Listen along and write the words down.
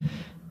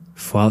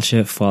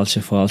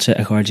Fáilte,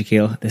 a Garda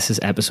Gael. This is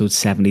episode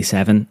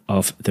 77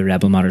 of the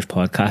Rebel Matters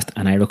podcast,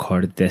 and I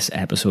recorded this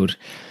episode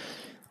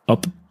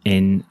up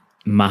in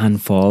Mahon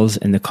Falls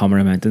in the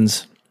Comera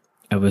Mountains.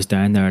 I was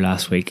down there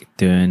last week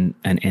doing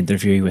an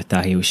interview with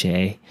Daithí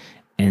O'Shea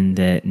in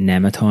the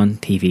Nematon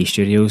TV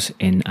studios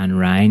in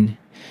Anrine,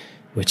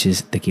 which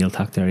is the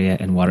Gaeltacht area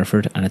in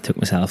Waterford, and I took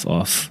myself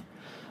off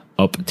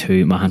up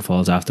to Mahon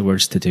Falls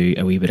afterwards to do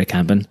a wee bit of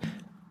camping.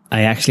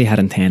 I actually had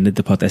intended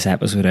to put this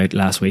episode out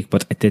last week,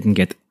 but I didn't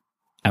get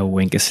a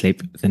wink of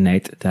sleep the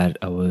night that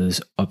I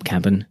was up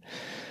camping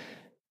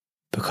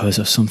because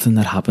of something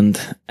that happened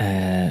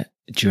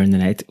during the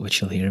night,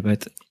 which you'll hear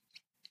about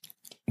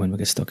when we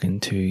get stuck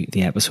into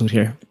the episode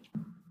here.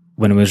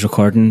 When I was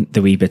recording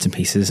the wee bits and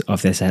pieces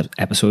of this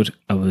episode,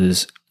 I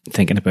was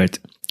thinking about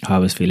how I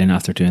was feeling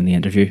after doing the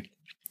interview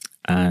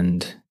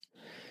and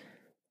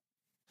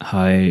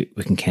how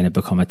we can kind of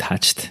become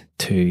attached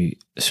to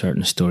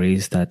certain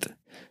stories that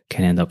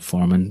can end up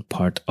forming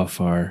part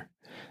of our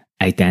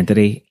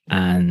identity,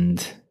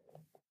 and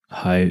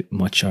how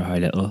much or how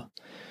little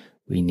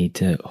we need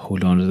to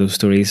hold on to those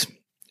stories.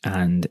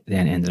 And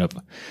then ended up,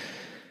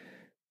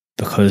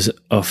 because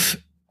of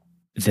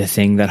the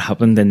thing that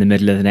happened in the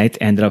middle of the night,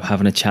 ended up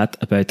having a chat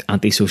about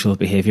antisocial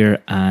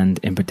behaviour, and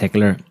in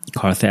particular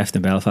car theft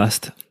in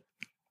Belfast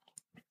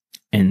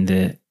in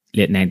the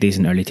late 90s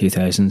and early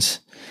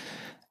 2000s,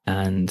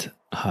 and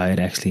how it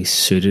actually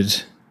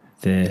suited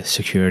the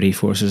security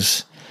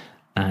forces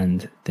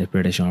and the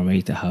British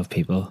Army to have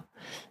people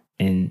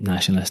in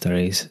nationalist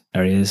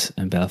areas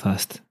in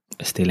Belfast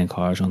stealing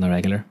cars on the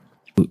regular.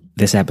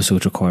 This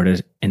episode's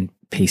recorded in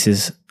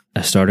pieces.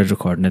 I started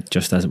recording it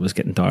just as it was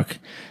getting dark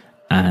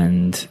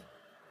and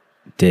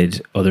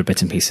did other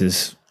bits and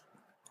pieces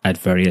at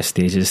various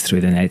stages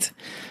through the night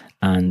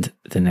and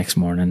the next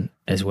morning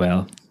as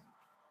well.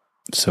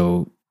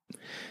 So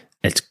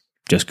it's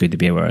just good to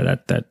be aware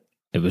that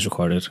it was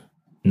recorded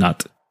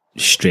not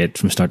straight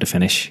from start to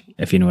finish,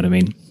 if you know what I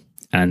mean.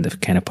 And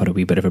I've kind of put a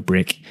wee bit of a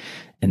break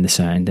in the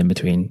sound in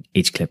between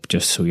each clip,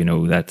 just so you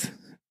know that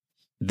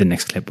the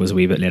next clip was a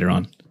wee bit later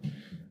on.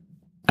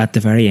 At the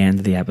very end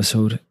of the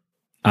episode,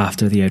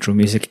 after the outro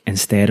music,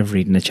 instead of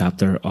reading a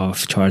chapter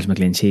of Charles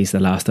McGlinchey's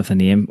The Last of the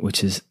Name,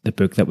 which is the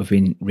book that we've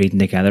been reading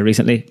together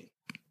recently,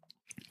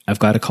 I've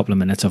got a couple of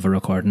minutes of a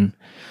recording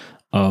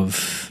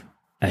of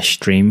a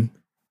stream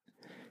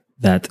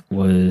that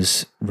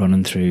was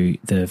running through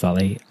the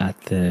valley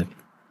at the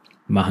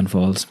Mahon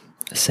Falls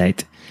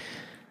site.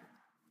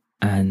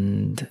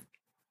 And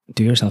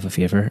do yourself a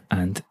favour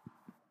and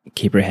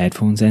keep your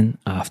headphones in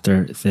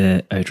after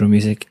the outro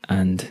music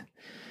and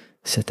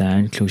sit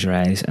down, close your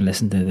eyes and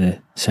listen to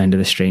the sound of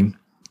the stream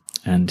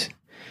and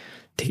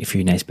take a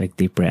few nice big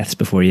deep breaths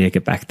before you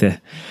get back to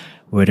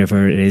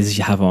whatever it is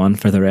you have on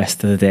for the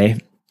rest of the day.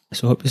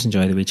 So I hope you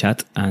enjoy the wee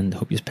chat, and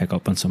hope you pick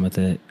up on some of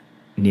the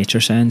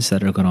nature sounds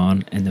that are going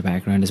on in the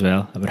background as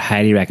well. I would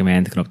highly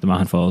recommend going up to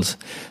Mahon Falls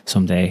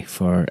someday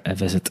for a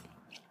visit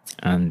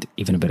and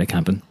even a bit of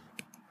camping.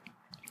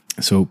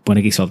 So,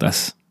 buona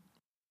soltas.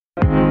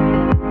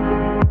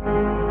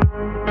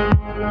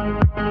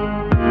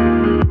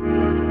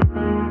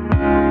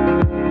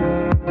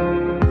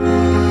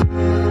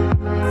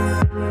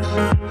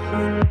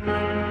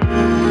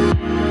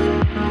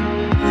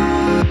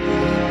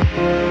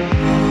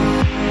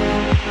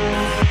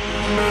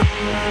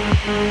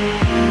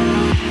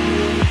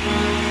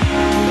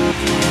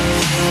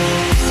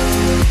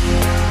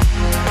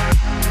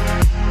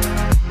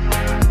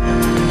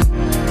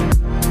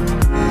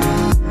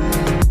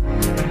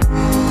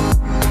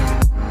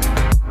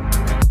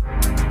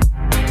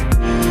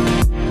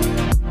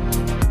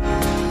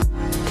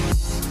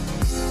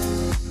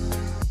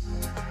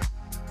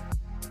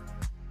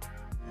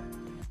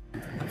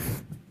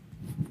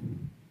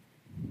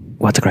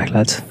 What's a crack,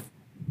 lads?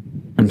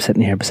 I'm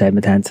sitting here beside my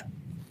tent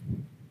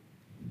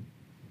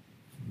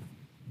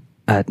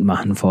at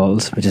Mahon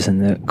Falls, which is in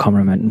the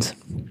Comera Mountains,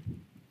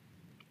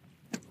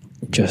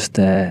 just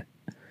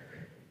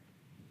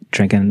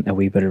drinking a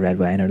wee bit of red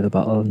wine out of the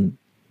bottle, and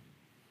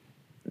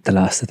the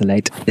last of the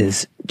light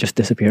is just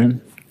disappearing,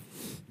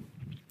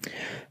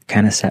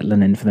 kind of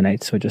settling in for the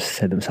night. So I just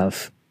said to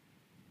myself,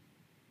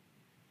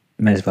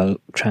 might as well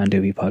try and do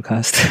a wee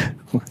podcast.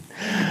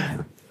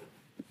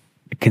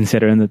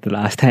 Considering that the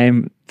last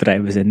time that I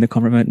was in the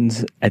Comera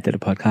Mountains, I did a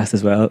podcast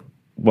as well,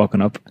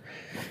 walking up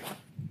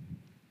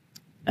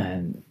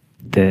and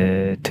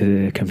to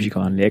the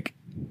Cumshigon Lake,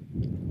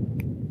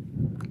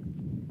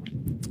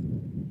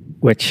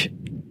 which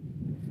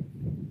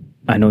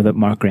I know that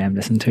Mark Graham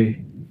listened to.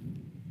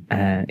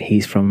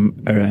 He's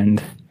from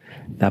around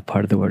that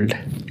part of the world.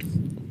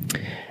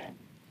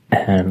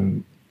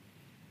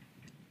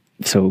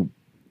 So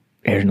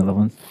here's another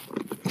one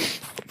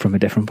from a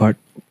different part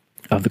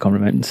of the Comera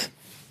Mountains.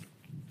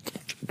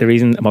 The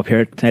reason I'm up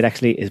here tonight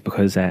actually is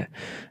because I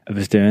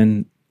was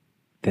doing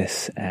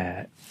this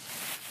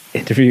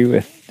interview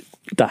with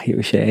Daithí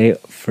O'Shea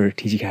for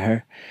TG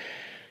Car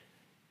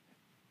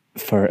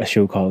for a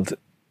show called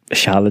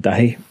Shala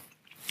Daithí.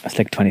 It's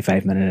like a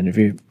 25-minute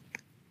interview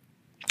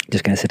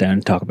just kind of sit down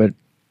and talk about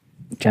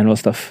general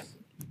stuff.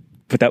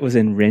 But that was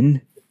in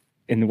Rin,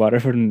 in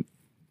Waterford, in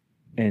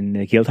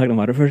Gaeltacht in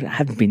Waterford. I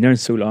haven't been there in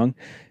so long,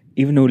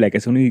 even though like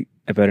it's only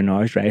about an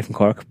hour's drive from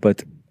Cork.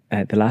 But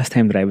the last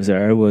time that I was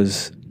there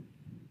was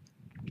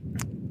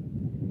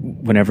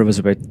whenever it was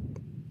about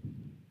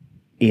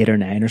 8 or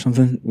 9 or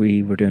something.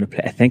 We were doing a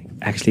play. I think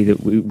actually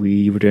that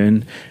we were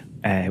doing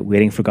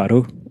Waiting for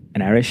Godot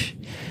in Irish,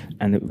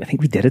 and I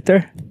think we did it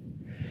there.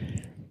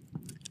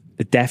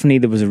 But definitely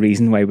there was a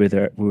reason why we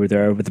were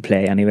there with the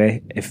play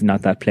anyway. If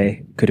not that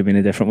play, could have been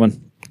a different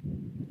one.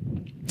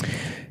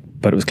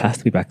 But it was class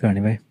to be back there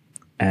anyway.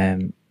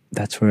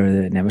 That's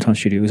where the Nematon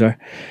studios are.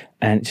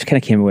 And just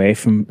kind of came away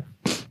from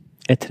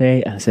it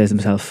today, and I says to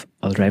myself,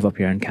 I'll drive up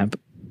here and camp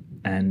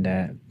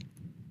and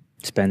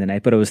spend the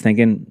night. But I was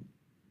thinking,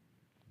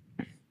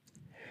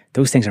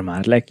 those things are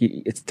mad. Like,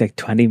 it's like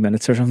 20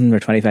 minutes or something, or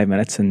 25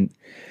 minutes. And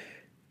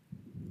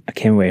I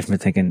came away from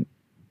it thinking,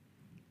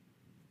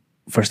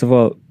 first of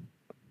all,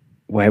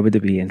 why would they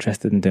be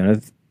interested in doing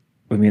it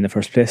with me in the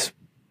first place?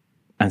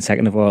 And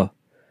second of all,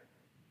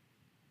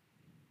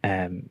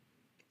 did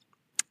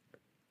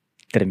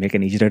I make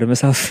an idiot out of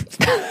myself?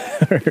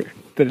 Or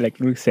did I like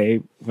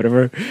say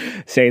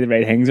the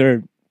right things,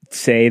 or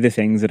say the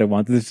things that I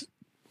wanted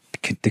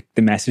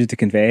the message to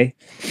convey?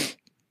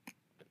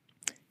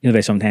 You know,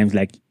 there's sometimes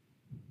like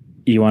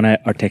you want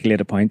to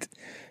articulate a point,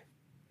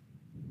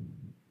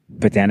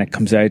 but then it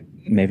comes out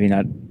maybe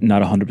not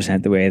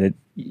 100% the way that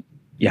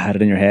you had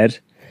it in your head.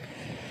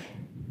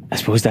 I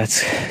suppose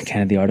that's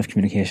kind of the art of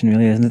communication,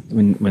 really, isn't it?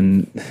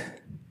 When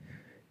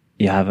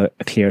you have a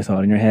clear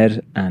thought in your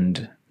head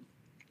and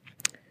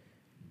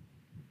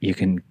you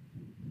can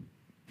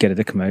get it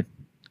to come out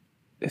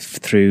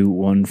through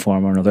one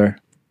form or another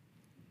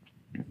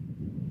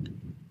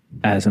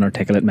as an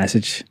articulate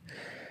message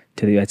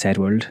to the outside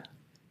world.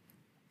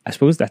 I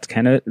suppose that's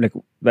kind of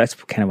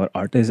what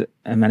art is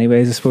in many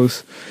ways, I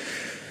suppose,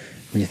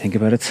 when you think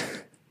about it.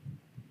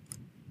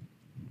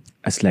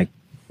 It's like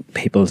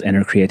people's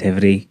inner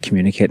creativity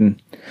communicating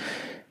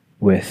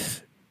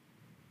with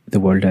the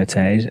world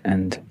outside,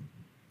 and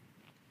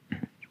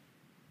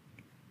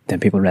then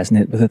people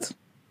resonate with it,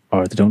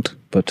 or they don't.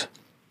 But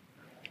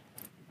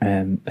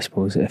I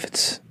suppose if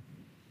it's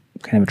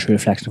kind of a true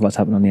reflection of what's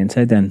happening on the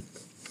inside, then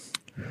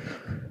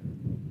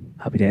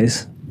happy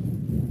days.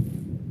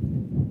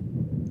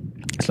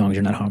 As long as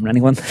you're not harming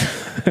anyone.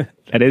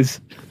 That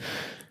is.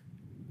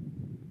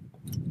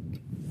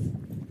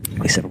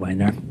 We sip of wine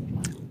there.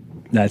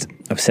 Lads,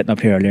 I was sitting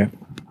up here earlier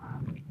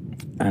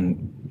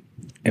and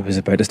it was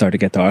about to start to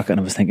get dark, and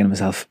I was thinking to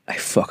myself, I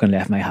fucking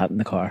left my hat in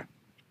the car.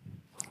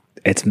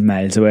 It's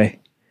miles away.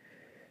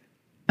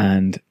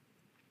 And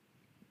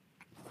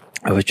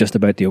I was just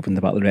about to open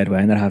the bottle of red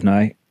wine that I have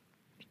now.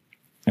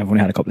 I've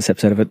only had a couple of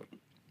sips out of it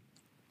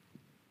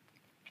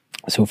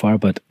so far,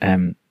 but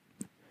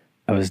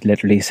I was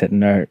literally sitting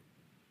there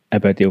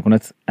about to open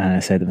it, and I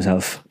said to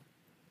myself,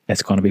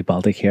 it's going to be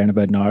Baltic here in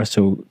about an hour,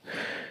 so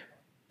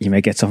you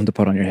might get something to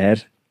put on your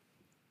head.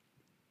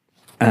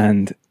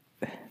 And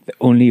the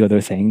only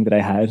other thing that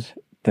I had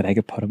that I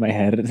could put on my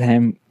head at the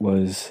time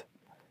was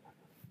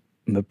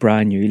my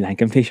brand new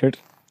Lankham t-shirt.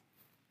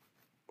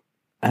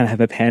 And I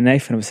had a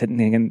penknife, and I was sitting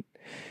thinking,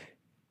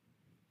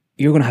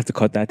 you're going to have to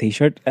cut that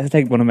t-shirt. It's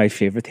like one of my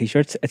favourite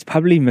t-shirts. It's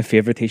probably my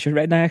favourite t-shirt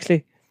right now,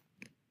 actually.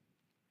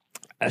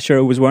 Sure,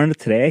 I was wearing it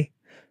today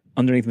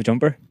underneath my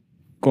jumper,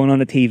 going on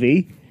the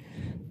TV,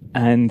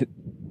 and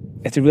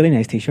it's a really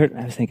nice t-shirt.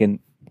 I was thinking,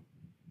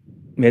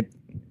 mate,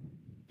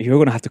 you're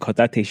going to have to cut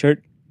that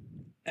t-shirt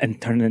and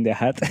turn it into a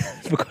hat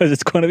because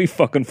it's going to be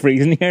fucking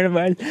freezing here in a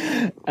while.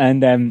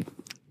 And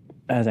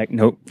I was like,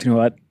 no, do you know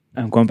what?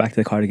 I'm going back to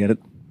the car to get it.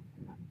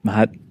 My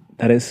hat,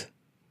 that is.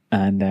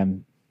 And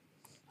I'm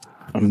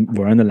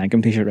wearing the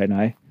Lankham t-shirt right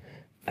now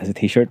as a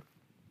t-shirt.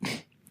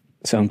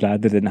 So I'm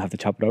glad they didn't have to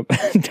chop it up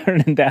and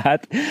turn it into a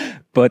hat.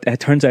 But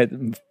it turns out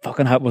the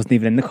fucking hat wasn't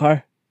even in the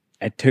car.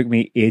 It took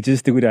me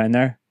ages to go down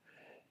there.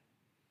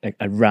 Like,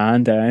 I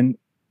ran down.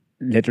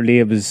 Literally,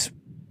 it was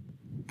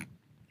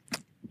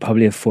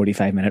probably a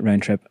 45-minute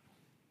round trip.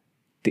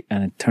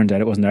 And it turns out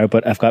it wasn't there.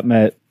 But I've got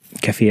my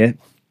keffiyeh,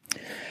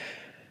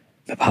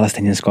 the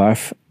Palestinian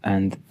scarf,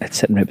 and it's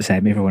sitting right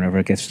beside me for whenever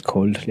it gets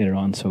cold later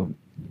on. So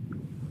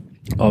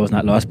all was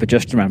not lost. But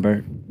just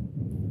remember,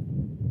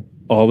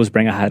 always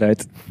bring a hat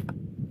out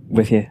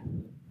with you,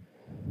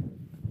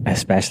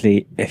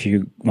 especially if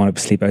you want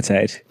to sleep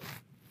outside.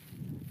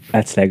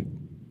 That's like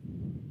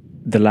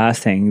the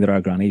last thing that our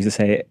granny used to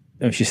say.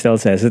 She still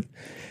says it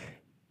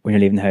when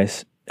you're leaving the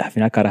house. Have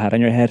you not got a hat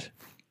on your head?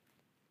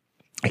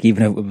 Like,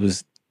 even if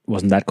it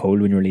wasn't that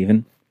cold when you were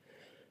leaving,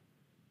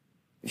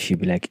 she'd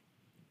be like,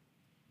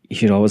 you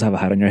should always have a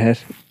hat on your head.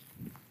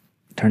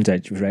 Turns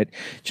out she was right.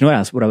 Do you know what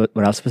else?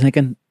 What else I was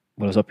thinking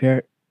while I was up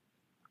here?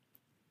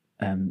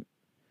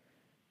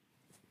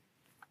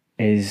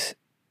 Is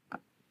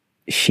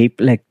sheep,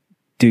 like,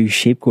 do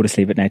sheep go to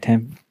sleep at night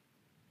time?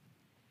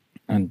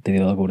 And do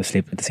they all go to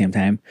sleep at the same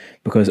time?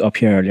 Because up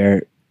here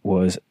earlier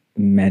was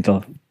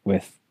mental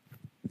with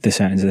the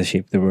sounds of the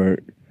sheep that were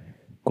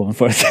going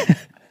for it.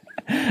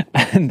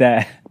 And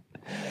I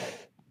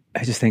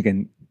was just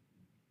thinking,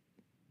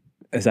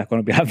 is that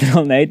going to be happening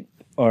all night,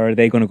 or are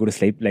they going to go to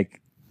sleep like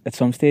at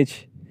some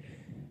stage?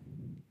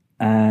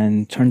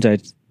 And turns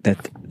out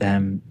that they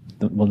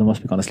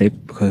must be going to sleep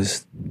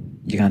because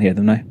you can't hear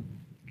them now.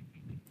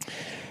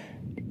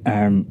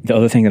 The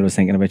other thing that I was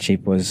thinking about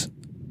sheep was,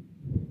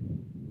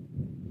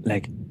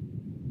 like,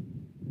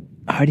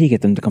 how do you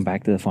get them to come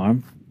back to the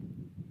farm?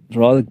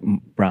 They're all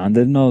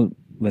branded and all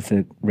with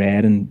the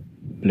red and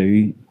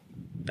blue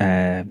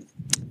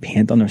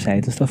paint on their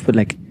sides and stuff, but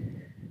like,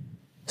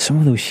 some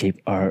of those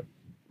sheep are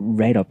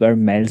right up there,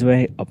 miles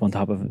away, up on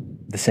top of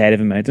the side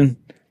of a mountain,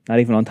 not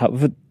even on top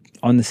of it,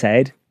 on the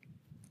side.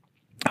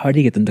 How do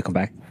you get them to come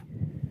back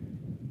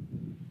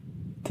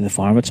to the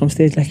farm at some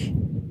stage? Like,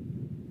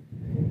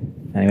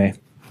 anyway,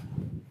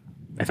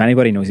 if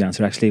anybody knows the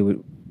answer, actually,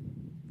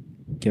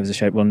 give us a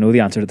shout. We'll know the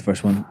answer to the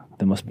first one.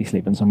 They must be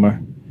sleeping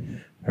somewhere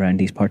around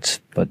these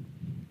parts, but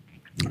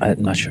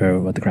I'm not sure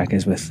what the crack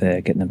is with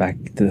getting them back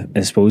to,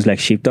 I suppose, like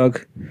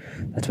sheepdog.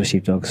 That's what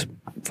sheepdog's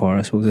for,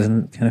 I suppose,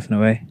 isn't it? Kind of, in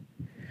a way.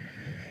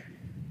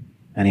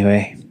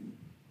 Anyway,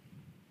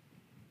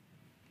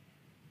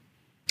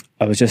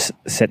 I was just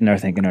sitting there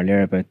thinking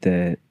earlier about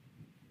the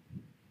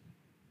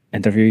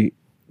interview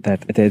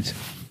that I did,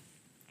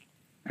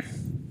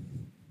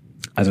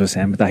 as I was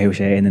saying, with Dahi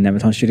O'Shea in the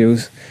Nematon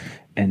Studios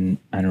in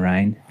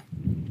Ryan.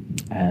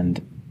 And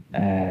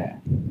I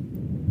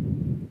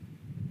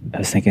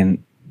was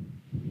thinking,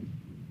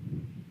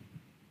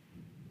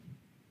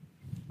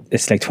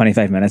 it's like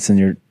 25 minutes and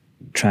you're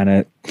trying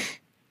to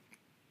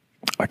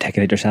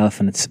articulate yourself,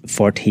 and it's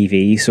for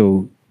TV,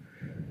 so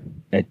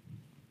it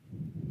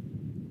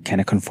kind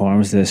of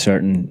conforms to a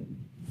certain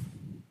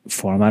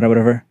format or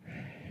whatever.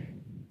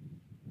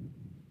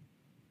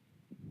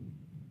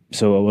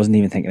 So I wasn't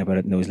even thinking about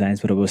it in those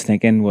lines. What I was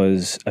thinking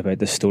was about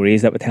the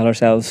stories that we tell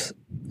ourselves,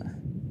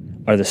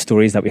 or the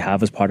stories that we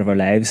have as part of our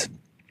lives,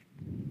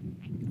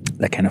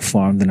 that kind of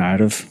form the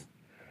narrative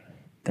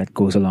that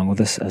goes along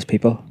with us as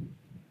people.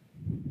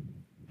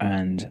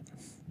 And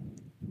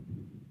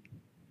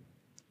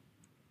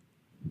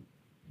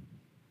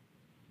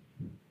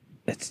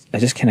I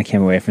just kind of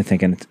came away from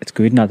thinking it's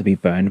good not to be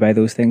bound by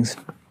those things.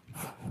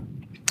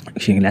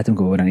 You can let them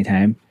go at any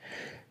time.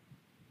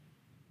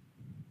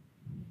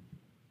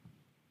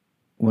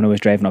 When I was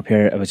driving up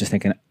here, I was just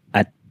thinking,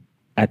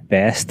 at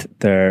best,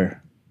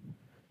 they're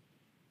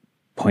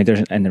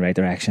pointers in the right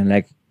direction,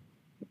 like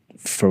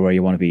for where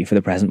you want to be for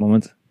the present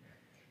moment.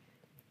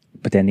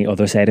 But then the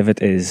other side of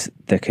it is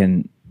they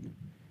can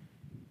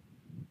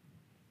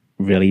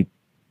really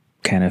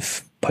kind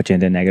of put you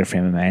into a negative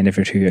frame of mind if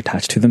you're too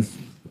attached to them.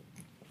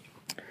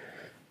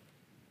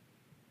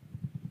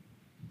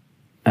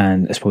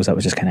 And I suppose that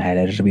was just kind of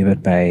highlighted a wee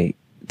bit by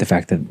the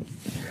fact that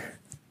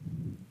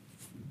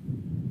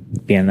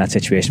being in that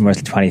situation where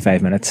it's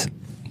 25 minutes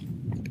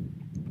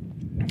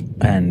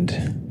and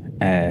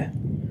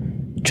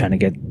trying to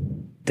get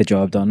the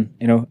job done,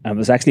 you know. And it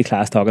was actually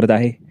class talking to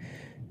Dahi,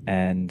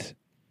 and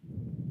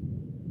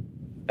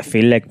I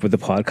feel like with the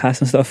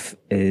podcast and stuff,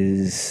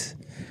 is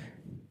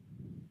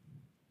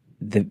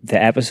the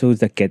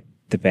episodes that get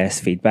the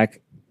best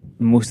feedback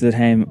most of the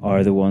time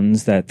are the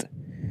ones that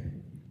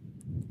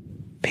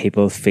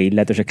people feel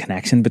that there's a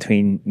connection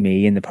between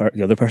me and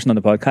the other person on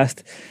the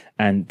podcast.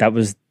 And that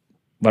was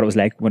what it was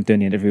like when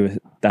doing the interview with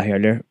Dahi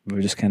earlier. We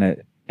were just kind of,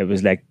 it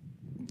was like,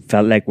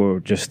 felt like we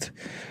were just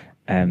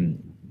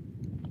sitting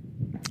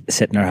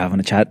there having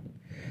a chat,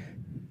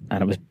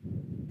 and it was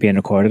being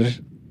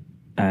recorded,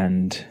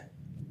 and it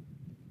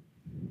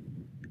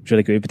was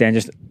really good. But then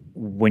just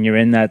when you're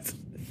in that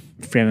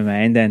frame of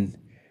mind, then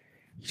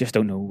you just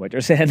don't know what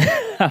you're saying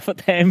half the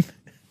time.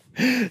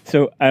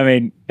 So I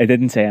mean, I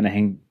didn't say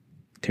anything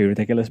too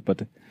ridiculous,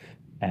 but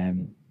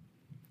can't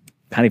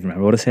even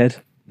remember what I said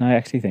now,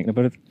 actually thinking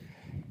about it.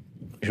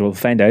 So we'll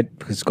find out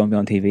because it's going to be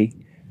on TV.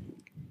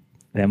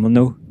 Then we'll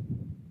know.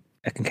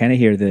 I can kind of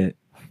hear the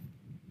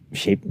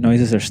sheep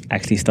noises are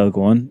actually still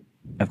going.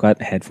 I've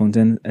got headphones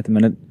in at the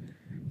minute.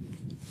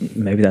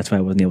 Maybe that's why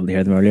I wasn't able to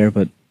hear them earlier,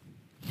 but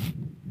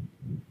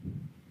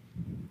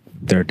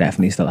they're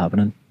definitely still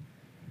happening.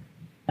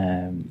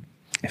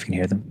 If you can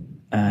hear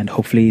them. And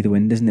hopefully the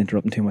wind isn't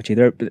interrupting too much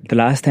either. But the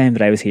last time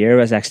that I was here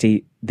was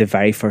actually the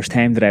very first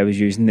time that I was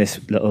using this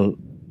little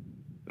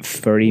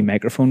furry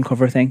microphone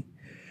cover thing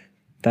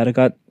that I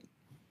got.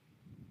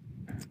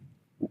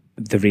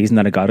 The reason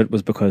that I got it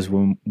was because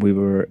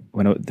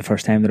the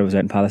first time that I was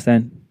out in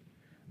Palestine,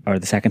 or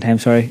the second time,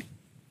 sorry,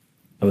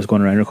 I was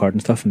going around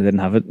recording stuff and I didn't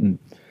have it, and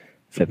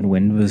flipping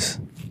wind was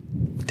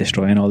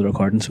destroying all the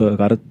recording, so I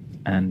got it.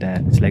 And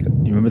it's like,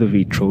 you remember the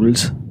wee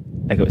trolls?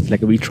 It's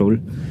like a wee troll.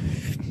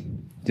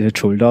 The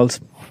troll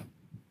dolls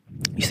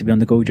used to be on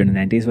the go during the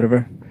 90s,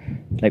 whatever.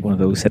 Like one of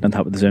those sitting on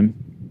top of the Zoom.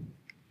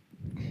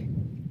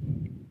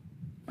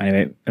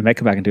 Anyway, I might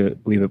come back and do a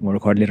wee bit more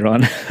recording later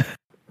on.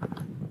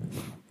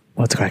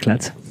 What's the crack,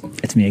 lads?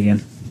 It's me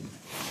again.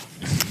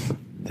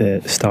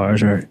 The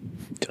stars are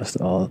just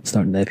all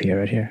starting to appear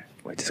right here,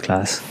 which is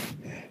class.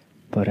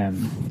 But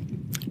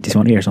just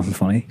want to hear something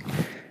funny.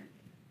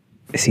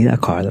 see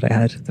that car that I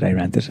had, that I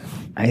rented?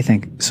 I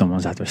think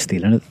someone's after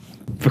stealing it,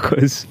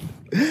 because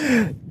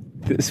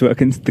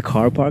the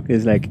car park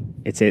is like,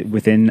 it's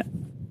within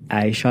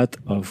eye shot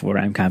of where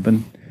I'm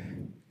camping.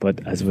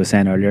 But as I was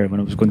saying earlier, when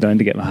I was going down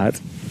to get my hat,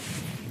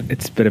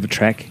 it's a bit of a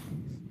trek.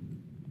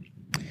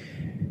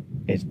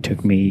 It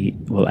took me,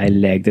 well, I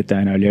legged it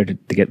down earlier to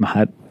get my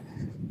hat,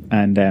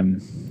 and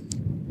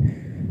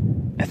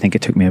I think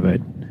it took me about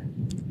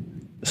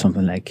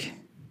something like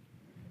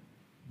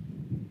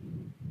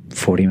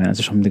 40 minutes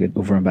or something to get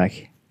over and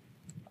back.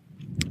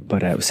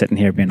 But I was sitting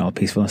here being all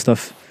peaceful and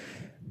stuff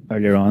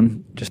earlier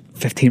on, just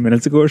 15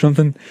 minutes ago or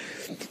something.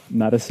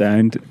 Not a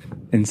sound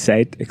in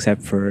sight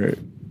except for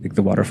like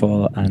the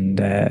waterfall and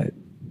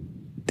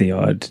the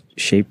odd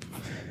sheep.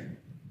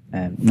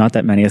 Not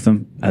that many of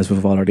them, as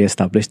we've already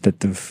established that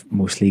they've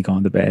mostly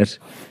gone to bed.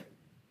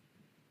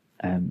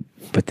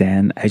 But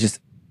then I was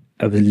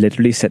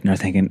literally sitting there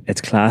thinking,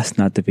 it's class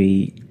not to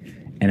be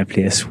in a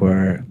place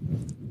where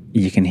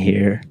you can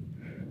hear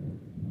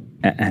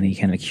any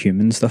kind of like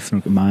human stuff,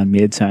 like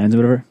man-made sounds or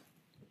whatever.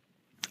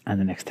 And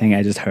the next thing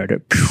I just heard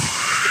it,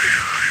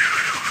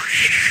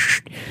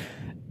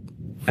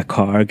 a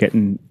car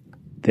getting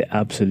the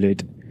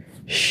absolute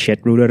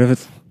shit rolled out of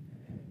it.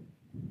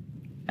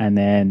 And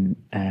then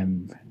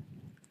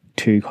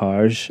two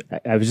cars.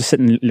 I was just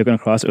sitting looking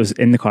across. It was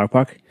in the car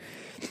park,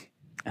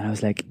 and I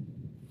was like,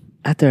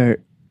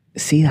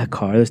 see that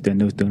car that's doing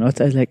those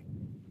donuts? I was like,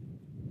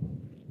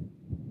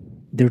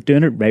 they're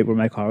doing it right where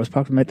my car was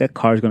parked. I'm like, that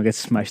car's going to get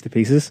smashed to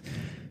pieces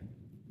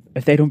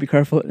if they don't be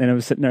careful. And then I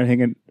was sitting there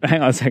thinking,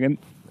 hang on a second,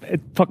 it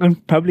fucking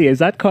probably is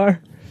that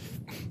car.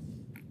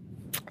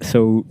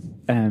 So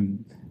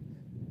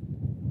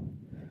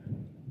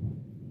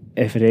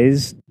if it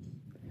is,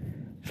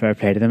 fair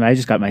play to them. I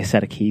just got my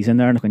set of keys in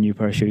there and a new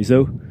pair of shoes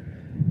though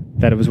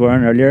that I was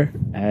wearing earlier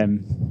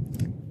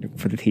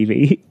for the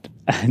TV.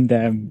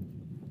 And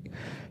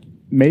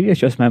maybe it's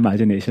just my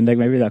imagination. Like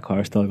maybe that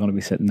car's still going to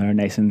be sitting there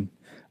nice and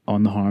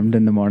unharmed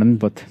in the morning,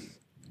 but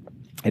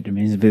it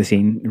remains to be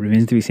seen. It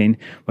remains to be seen.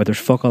 But there's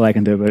fuck all I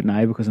can do about it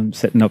now, because I'm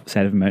sitting up the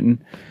side of a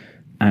mountain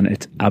and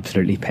it's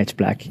absolutely pitch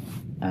black.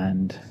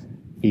 And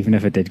even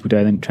if I did go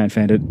down and try and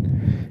find it,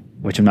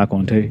 which I'm not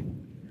going to,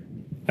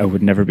 I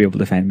would never be able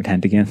to find my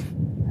tent again.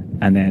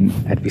 And then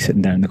I'd be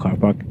sitting there in the car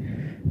park,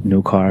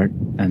 no car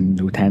and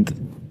no tent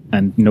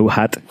and no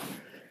hat.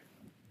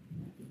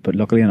 But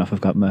luckily enough,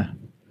 I've got my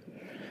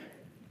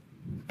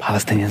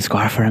Palestinian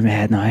scarf around my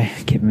head now,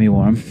 keeping me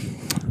warm.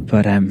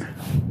 But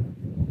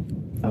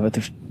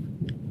there's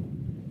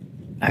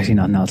actually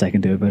nothing else I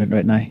can do about it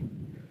right now.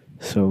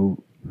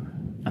 So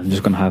I'm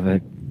just going to have a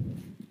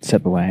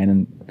sip of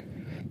wine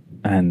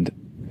and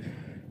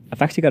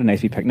I've actually got a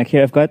nice wee picnic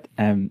here. I've got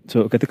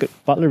the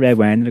bottle of red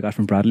wine that I got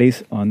from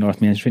Bradley's on North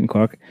Main Street in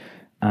Cork,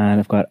 and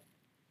I've got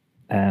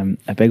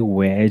a big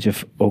wedge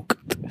of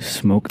oaked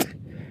smoked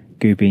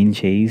goubine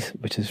cheese,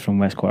 which is from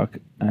West Cork,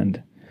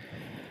 and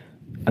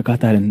I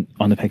got that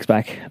on the pig's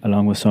back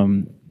along with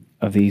some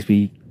of these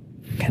wee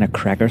kind of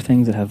cracker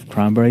things that have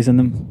cranberries in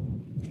them,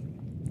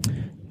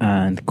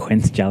 and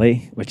quince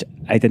jelly, which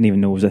I didn't even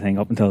know was a thing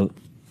up until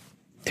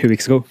 2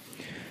 weeks ago,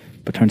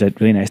 but turns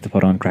out really nice to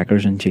put on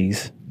crackers and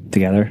cheese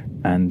together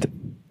and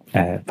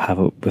have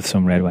it with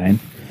some red wine.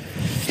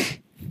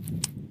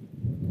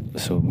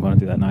 So I'm going to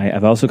do that now.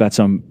 I've also got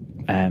some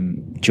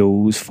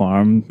Joe's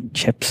Farm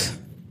chips,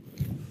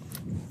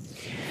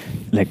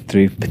 like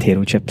through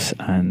potato chips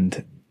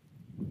and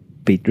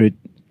beetroot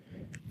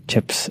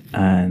chips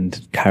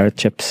and carrot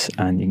chips,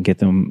 and you can get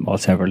them all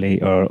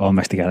separately or all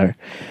mixed together.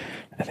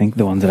 I think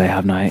the ones that I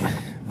have now,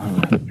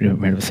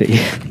 we'll see.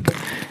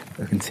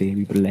 I can see a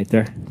wee bit of light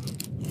there.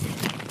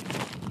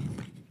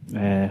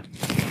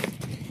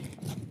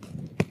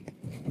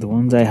 The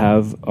ones I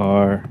have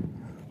are,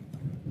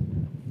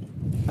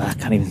 I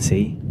can't even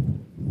see.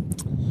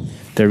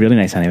 They're really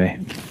nice anyway.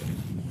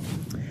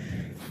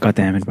 Got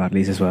them in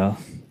Bradley's as well.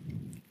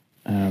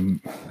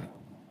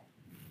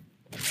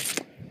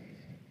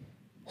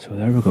 So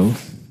there we go.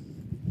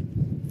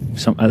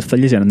 I'll fill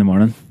you in the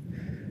morning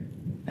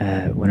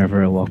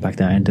whenever I walk back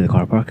down to the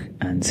car park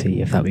and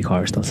see if that wee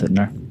car is still sitting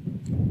there.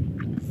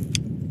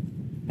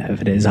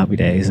 If it is, happy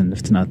days, and if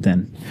it's not,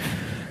 then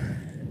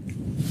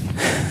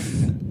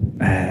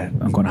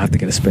I'm going to have to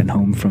get a sprint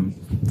home from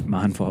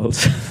Mahon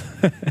Falls.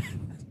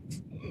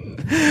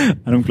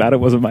 And I'm glad it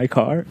wasn't my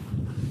car.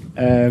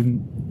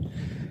 I'm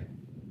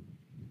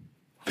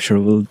sure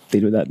we'll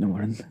deal with that in the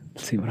morning.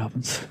 See what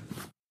happens.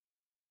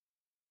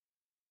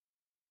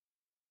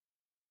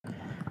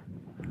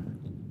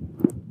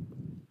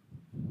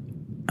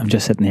 I'm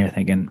just sitting here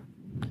thinking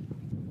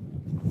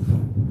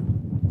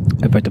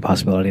about the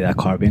possibility of that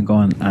car being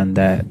gone, and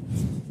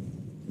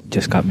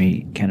just got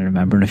me kind of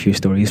remembering a few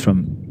stories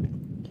from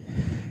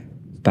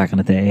back in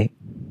the day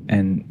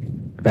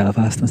in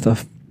Belfast and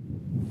stuff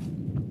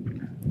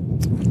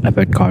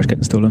about cars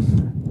getting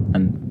stolen,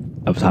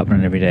 and it was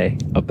happening every day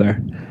up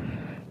there.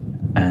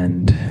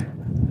 And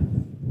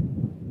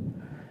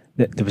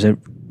there was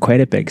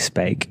quite a big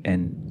spike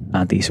in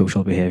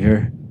antisocial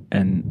behaviour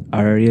in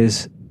our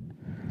areas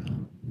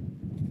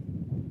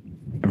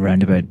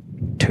around about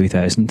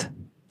 2000,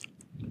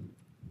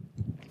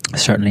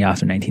 certainly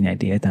after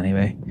 1998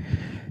 anyway.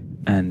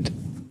 And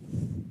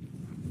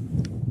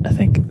I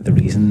think the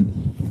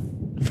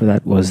reason for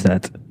that was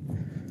that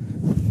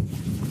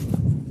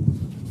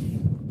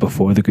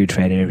before the Good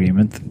Friday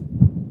Agreement,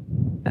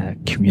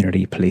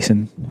 community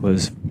policing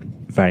was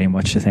very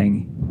much a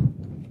thing,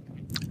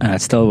 and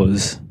it still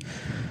was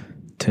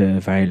to a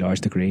very large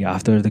degree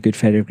after the Good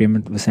Friday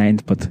Agreement was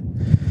signed, but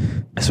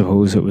I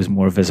suppose it was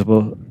more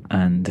visible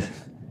and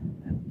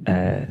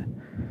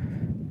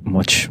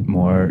much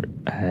more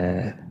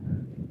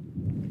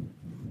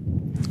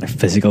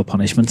physical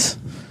punishments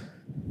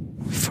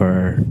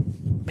for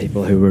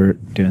people who were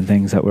doing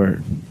things that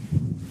were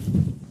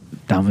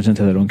damaging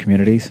to their own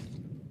communities.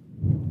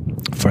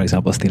 For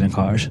example, stealing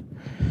cars.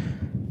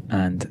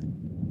 And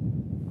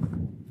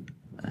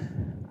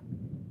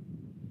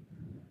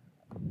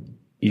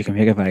you can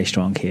make a very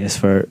strong case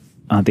for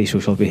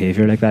antisocial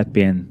behaviour like that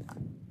being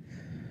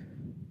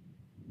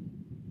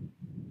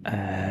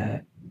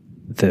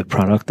the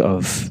product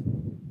of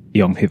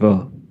young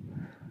people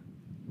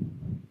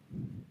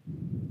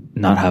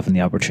not having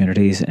the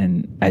opportunities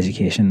in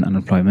education and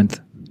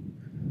employment,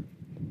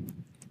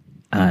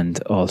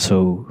 and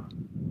also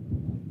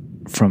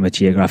from a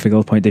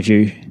geographical point of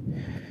view,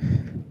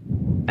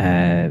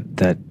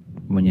 that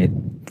when you,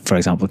 for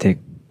example, take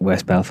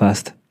West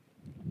Belfast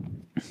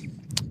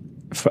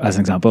as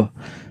an example,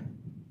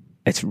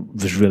 it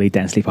was really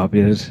densely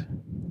populated.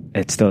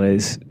 It still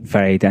is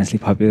very densely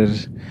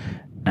populated,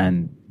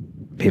 and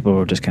people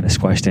were just kind of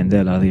squashed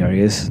into a lot of the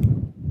areas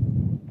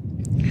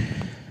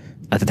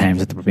at the times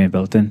that they were being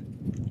built in.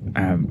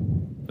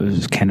 It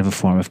was kind of a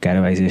form of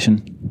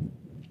ghettoisation,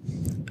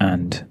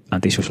 and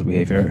antisocial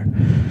behaviour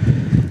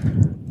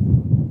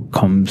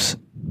comes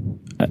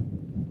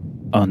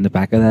on the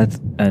back of that.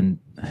 And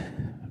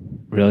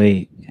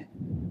really,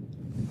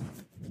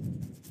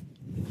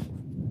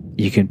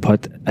 you can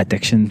put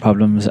addiction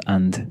problems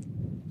and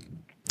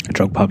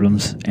drug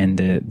problems in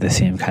the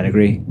same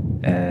category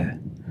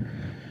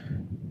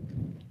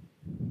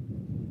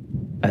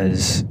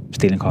as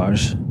stealing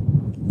cars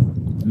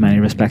in many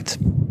respects.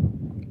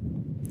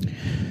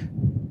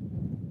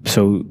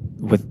 So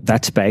with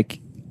that spike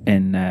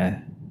in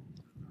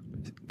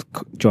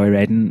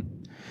joyriding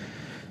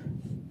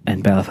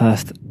in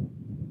Belfast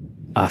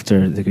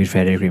after the Good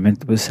Friday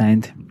Agreement was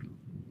signed,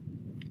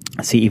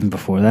 see, even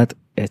before that,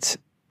 it's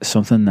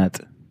something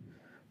that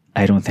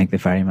I don't think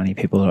that very many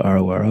people are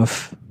aware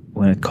of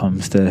when it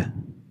comes to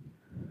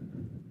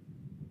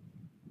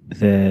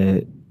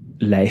the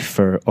life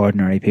for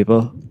ordinary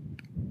people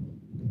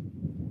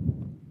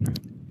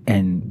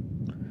in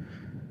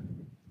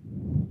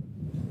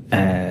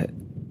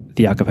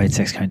the occupied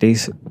 6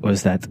 counties.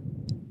 Was that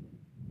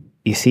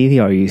you see the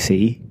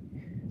RUC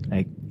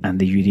and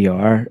the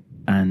UDR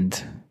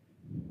and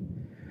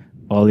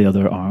all the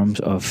other arms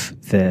of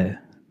the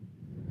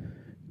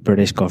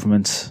British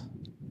government's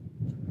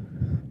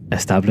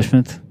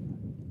establishment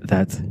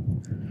that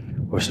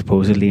were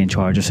supposedly in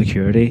charge of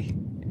security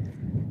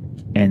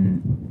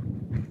in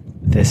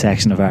the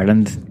section of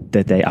Ireland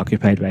that they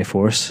occupied by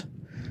force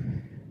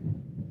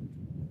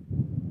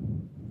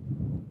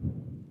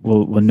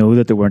will know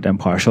that they weren't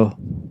impartial,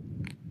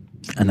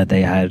 and that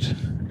they had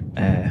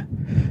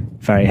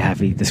very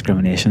heavy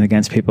discrimination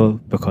against people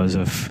because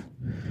of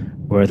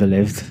where they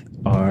lived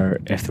or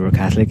if they were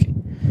Catholic,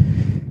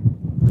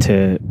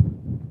 to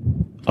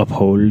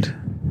uphold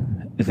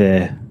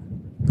the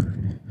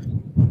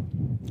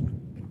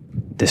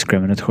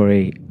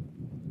discriminatory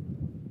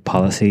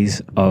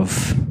policies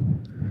of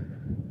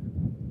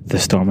the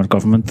Stormont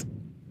government,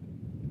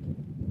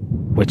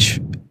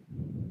 which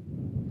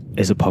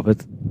is a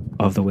puppet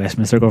of the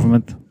Westminster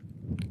government.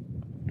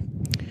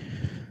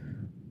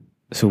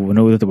 So we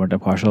know that they weren't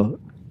impartial,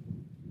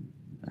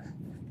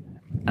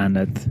 and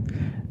that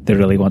they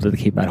really wanted to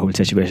keep that whole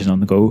situation on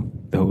the go,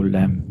 the whole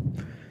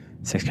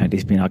 6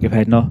 counties being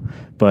occupied and all.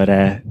 But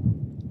an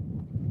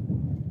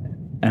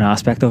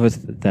aspect of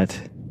it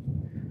that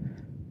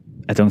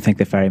I don't think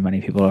that very many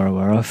people are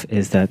aware of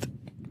is that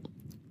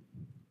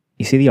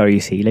you see the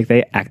RUC,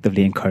 they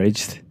actively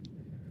encouraged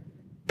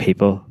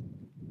people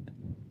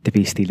to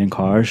be stealing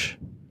cars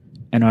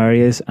in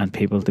areas and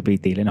people to be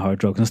dealing hard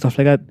drugs and stuff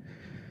like that.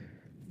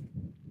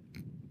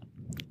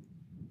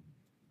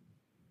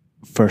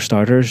 For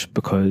starters,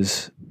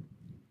 because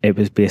it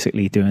was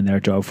basically doing their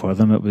job for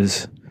them. It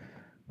was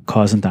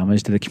causing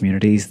damage to the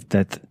communities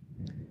that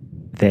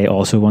they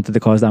also wanted to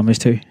cause damage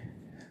to.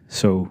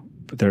 So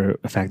they're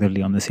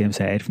effectively on the same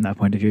side from that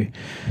point of view.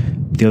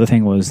 The other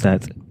thing was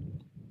that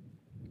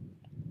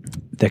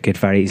they could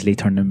very easily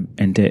turn them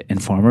into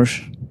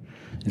informants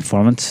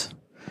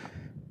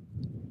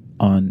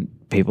on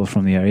people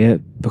from the area,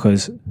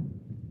 because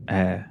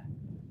do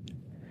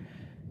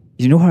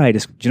you know how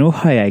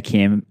I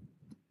came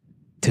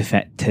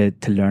to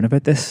learn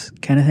about this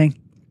kind of thing?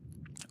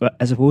 Well,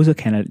 I suppose I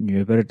kind of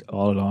knew about it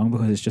all along,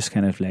 because it's just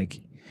kind of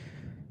like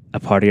a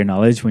part of your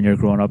knowledge when you're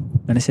growing up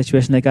in a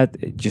situation like that.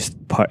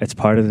 It's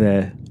part of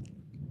the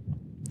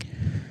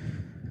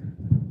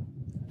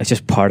it's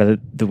just part of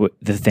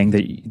the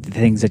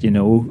things that you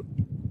know.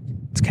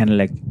 It's kind of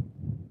like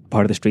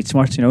part of the street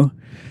smarts, you know.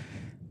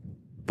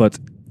 But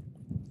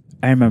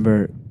I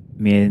remember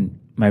me and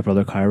my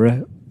brother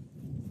Kyra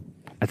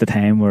at the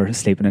time were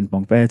sleeping in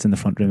bunk beds in the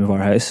front room of our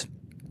house.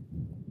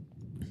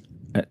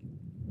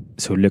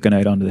 So looking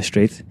out onto the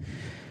street,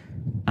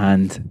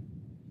 and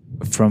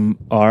from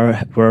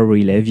where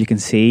we live, you can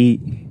see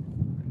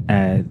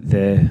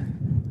the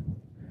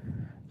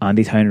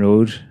Andytown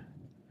Road,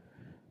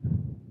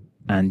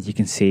 and you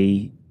can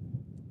see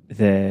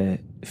the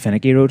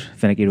Finicky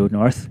Road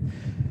North,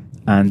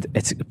 and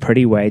it's a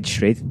pretty wide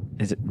street.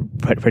 It's a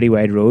pretty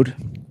wide road,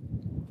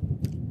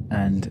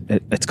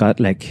 and it's got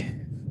like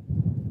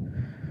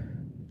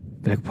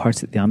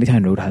parts of the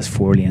Andytown Road has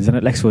 4 lanes in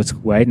it, like, so it's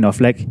wide enough,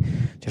 like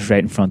just right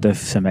in front of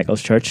St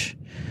Michael's Church,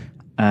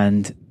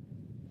 and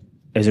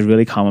it's a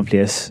really common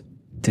place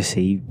to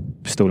see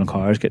stolen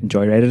cars getting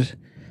joyrided.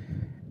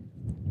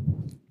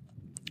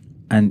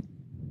 And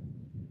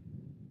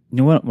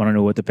you want to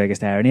know what the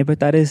biggest irony about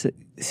that is?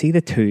 See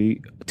the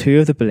two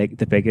of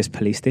the biggest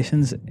police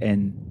stations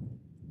in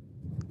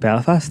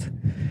Belfast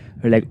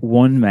are like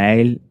 1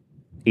 mile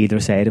either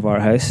side of our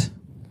house.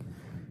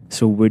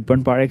 So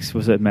Woodburn Barracks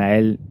was a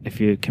mile if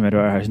you come out of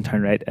our house and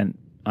turn right, and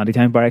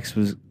Andytown Barracks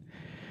was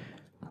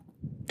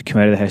come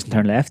out of the house and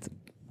turn left.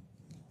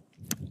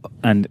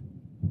 And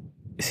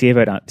see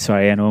about,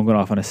 sorry, I know I'm going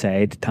off on a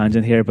side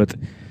tangent here, but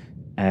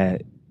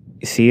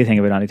see the thing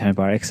about Andytown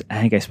Barracks, I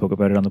think I spoke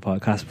about it on the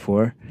podcast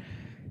before.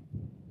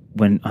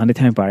 When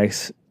Andytown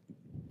Barracks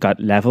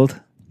got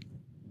levelled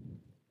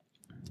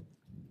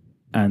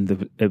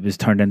and it was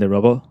turned into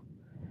rubble,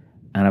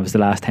 and it was the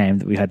last time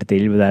that we had to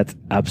deal with that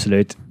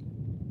absolute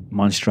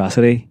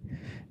monstrosity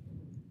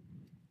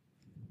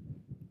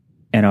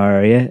in our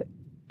area,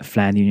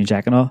 flying Union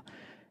Jack and all.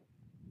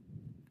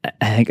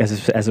 I think,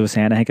 as I was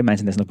saying, I think I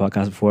mentioned this in the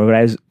podcast before, but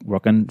I was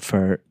working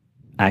for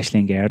Ashley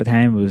and Gare at the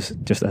time. It was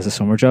just as a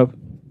summer job.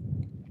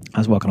 I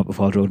was walking up the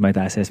Falls Road, my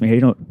dad says to me, "Here,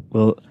 you know,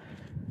 well,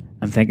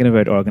 I'm thinking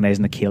about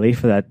organising a ceilidh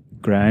for that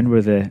ground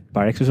where the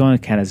barracks was on,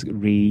 kind of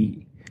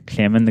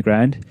reclaiming the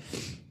ground."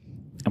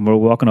 And we're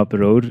walking up the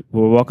road,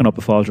 we were walking up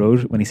the Falls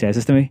Road when he says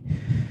this to me,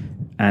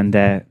 and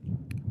I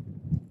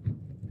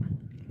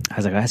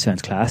was like, "That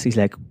sounds class." He's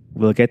like,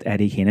 "We'll get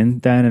Eddie Keenan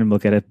down and we'll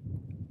get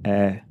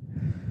a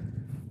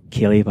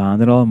ceilidh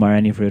band and all,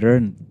 Marion Fruiter,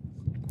 and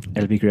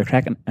it'll be great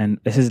crack." And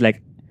this is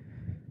like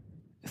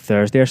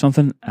Thursday or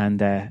something,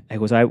 and I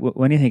goes,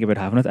 "When do you think about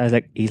having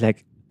it?" He's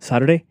like,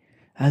 "Saturday."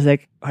 I was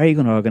like, "How are you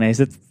going to organise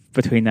it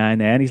between now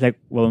and then?" He's like,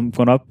 "Well, I'm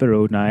going up the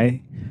road now.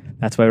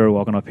 That's why we're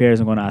walking up here. Is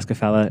I'm going to ask a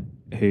fella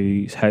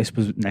whose house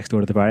was next door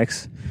to the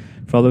barracks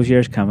for all those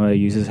years, can we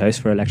use his house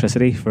for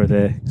electricity so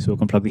we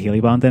can plug the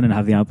ceilidh band in and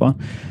have the amp on."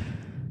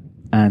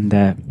 And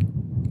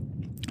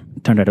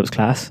turned out it was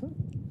class.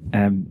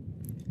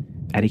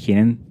 Eddie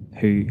Keenan,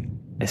 who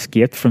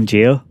escaped from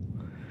jail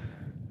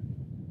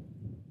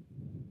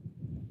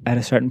at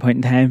a certain point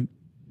in time,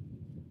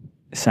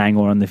 sang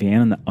Or on the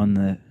Vein on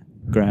the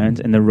ground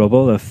in the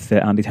rubble of the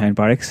Andytown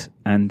Barracks,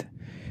 and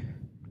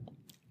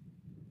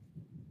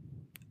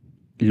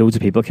loads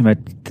of people came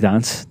out to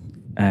dance.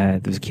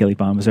 There was a ceilidh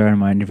band was there, and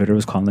my individual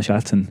was calling the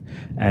shots, and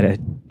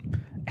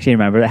actually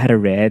remember I had a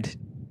red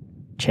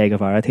Che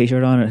Guevara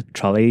t-shirt on, a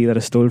trolley that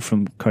I stole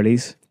from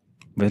Curly's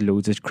with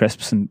loads of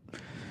crisps and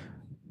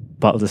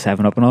bottles of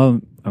 7-Up and all,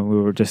 and we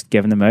were just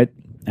giving them out,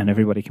 and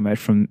everybody came out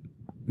from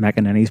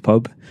McEnany's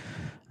pub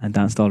and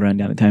danced all around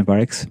the Andytown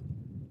Barracks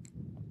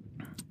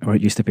where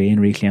it used to be,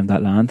 and reclaimed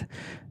that land.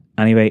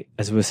 Anyway,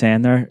 as I was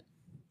saying there,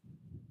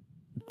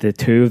 the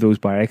 2 of those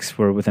barracks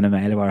were within a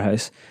mile of our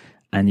house,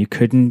 and you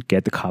couldn't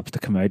get the cops to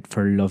come out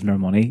for love nor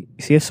money.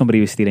 See, if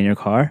somebody was stealing your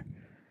car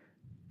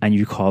and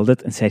you called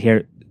it and said,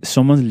 "Here,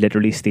 someone's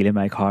literally stealing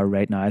my car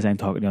right now as I'm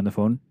talking to you on the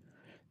phone,"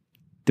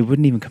 they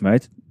wouldn't even come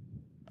out.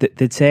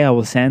 They'd say, "I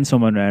will send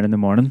someone around in the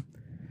morning,"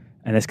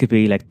 and this could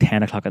be like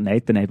 10 o'clock at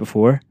night the night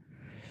before.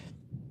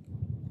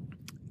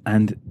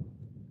 And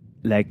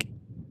like,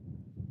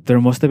 there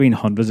must have been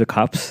hundreds of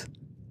cops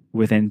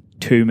within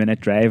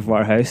 2-minute drive of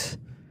our house,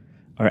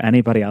 or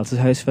anybody else's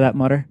house for that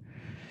matter.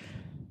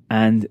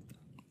 And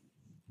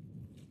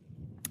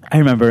I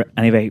remember,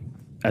 anyway,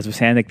 as I was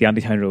saying, like the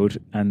Andytown Road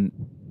and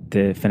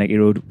the Finicky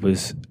Road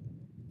was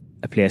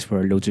a place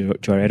where loads of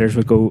joyriders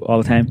would go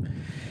all the time,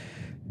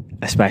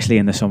 especially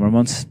in the summer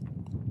months.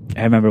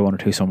 I remember 1 or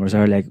 2 summers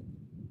there, like,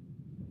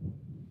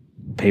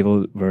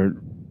 people were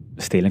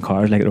stealing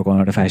cars like they were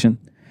going out of fashion.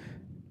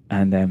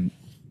 And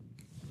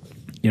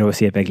you know,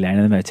 see a big line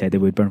of them outside the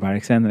Woodburn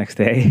Barracks then the next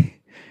day.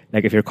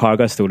 Like, if your car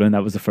got stolen,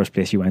 that was the first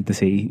place you went to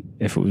see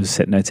if it was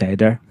sitting outside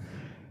there.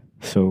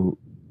 So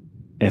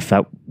if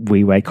that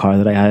wee white car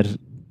that I had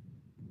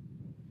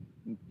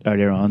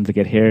earlier on to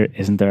get here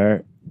isn't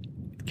there,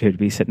 could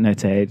be sitting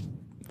outside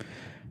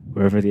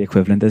wherever the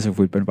equivalent is of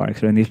Woodburn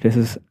Barracks around these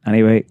places.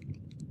 Anyway,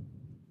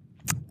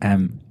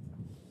 the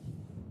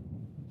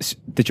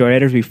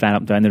joyriders, we flying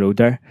up and down the road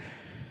there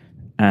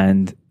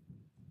and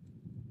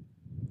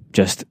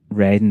just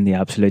riding the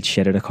absolute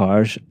shit out of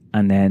cars.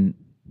 And then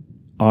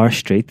our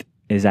street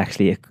is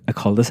actually a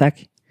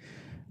cul-de-sac,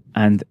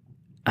 and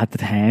at the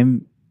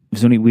time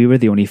we were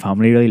the only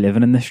family really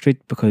living in this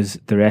street because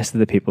the rest of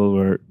the people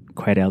were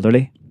quite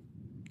elderly.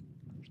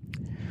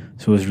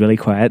 So it was really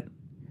quiet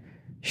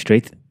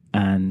street,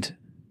 and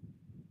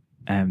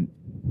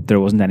there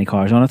wasn't any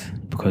cars on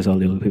it because all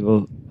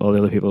the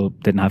other people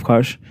didn't have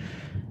cars,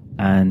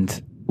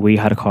 and we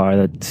had a car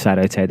that sat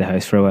outside the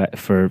house for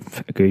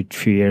a good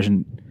few years,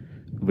 and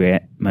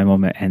my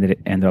mum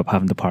ended up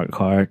having to park a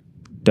car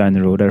down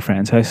the road at a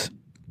friend's house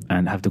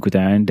and have to go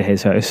down to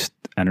his house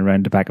and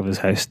around the back of his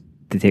house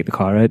to take the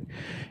car out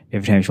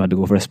every time she wanted to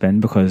go for a spin,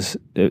 because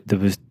it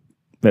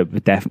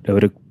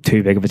would have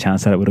too big of a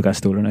chance that it would have got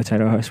stolen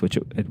outside our house, which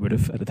it would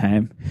have at the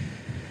time.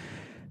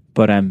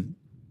 But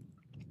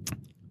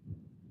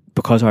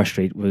because our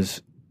street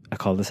was a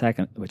cul-de-sac,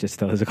 which it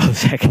still is a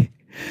cul-de-sac,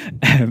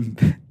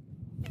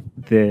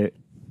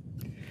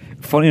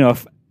 funny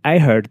enough, I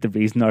heard the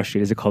reason our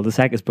street is a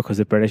cul-de-sac is because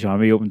the British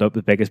Army opened up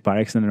the biggest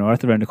barracks in the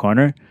north around the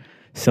corner,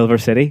 Silver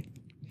City,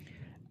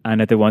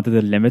 and that they wanted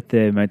to limit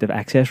the amount of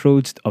access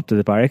roads up to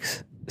the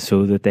barracks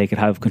so that they could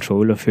have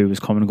control of who was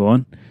coming and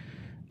going,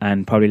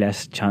 and probably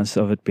less chance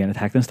of it being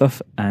attacked and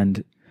stuff,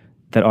 and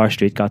that our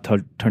street got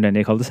turned into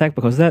a cul-de-sac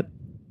because of that.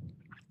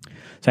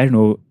 So I don't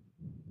know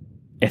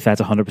if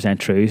that's 100%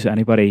 true. So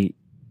anybody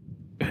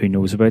who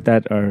knows about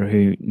that, or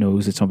who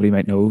knows that somebody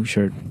might know,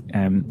 sure,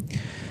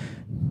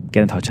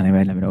 get in touch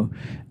anyway, let me know.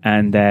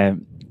 And the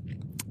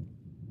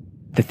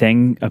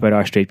thing about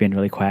our street being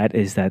really quiet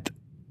is that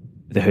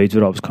the hoods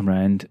would always come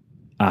around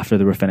after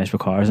they were finished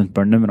with cars and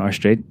burn them in our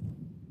street,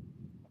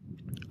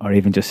 or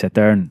even just sit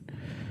there and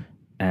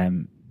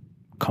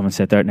come and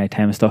sit there at night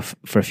time and stuff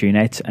for a few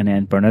nights and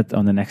then burn it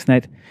on the next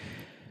night.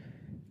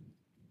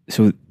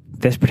 So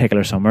this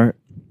particular summer,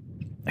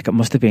 like, it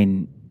must have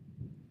been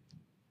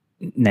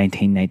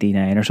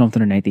 1999 or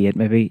something, or 98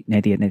 maybe,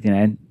 98,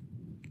 99,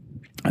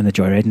 and the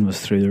joyriding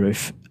was through the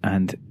roof,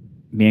 and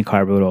me and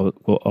Carver would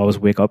always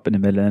wake up in the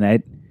middle of the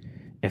night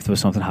if there was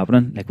something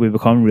happening. Like, we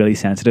become really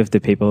sensitive to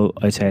people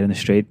outside in the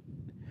street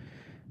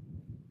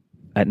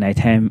at night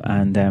time,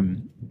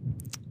 and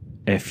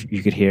if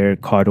you could hear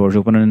car doors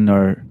opening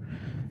or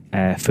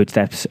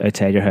footsteps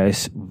outside your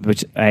house,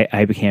 which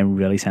I became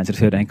really sensitive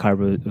to it. I think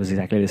Carver was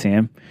exactly the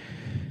same.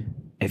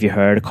 If you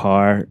heard a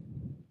car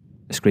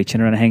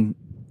screeching or anything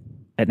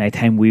at night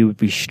time, we would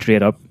be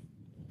straight up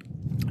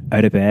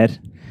out of bed.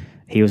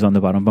 He was on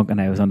the bottom bunk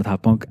and I was on the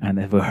top bunk, and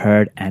if we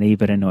heard any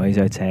bit of noise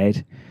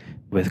outside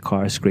with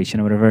cars screeching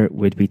or whatever,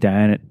 we'd be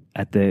down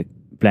at the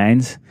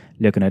blinds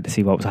looking out to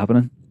see what was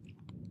happening.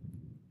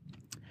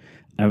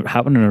 And it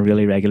happened on a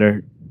really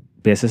regular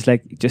basis,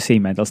 like, just see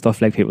mental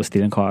stuff like people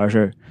stealing cars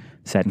or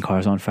setting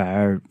cars on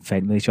fire or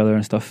fighting with each other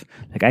and stuff.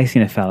 Like, I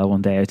seen a fella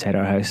one day outside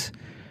our house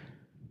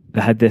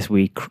that had this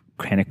wee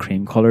kind of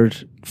cream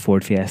coloured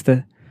Ford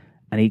Fiesta,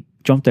 and he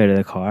jumped out of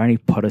the car and he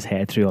put his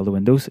head through all the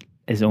windows,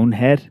 his own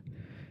head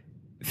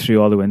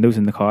through all the windows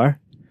in the car.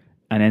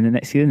 And then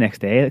the next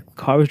day, the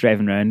car was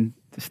driving around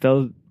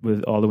still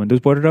with all the windows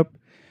boarded up.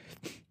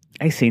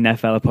 I seen that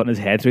fella putting his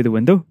head through the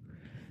window.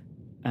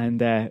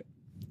 And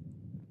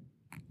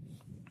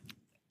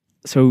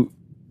so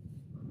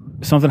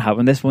something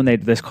happened this one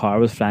night. This car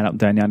was flying up and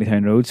down the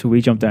Andytown Road, so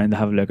we jumped down to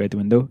have a look out the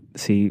window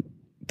to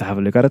have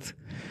a look at it.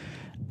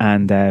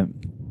 And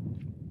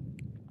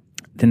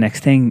the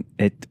next thing,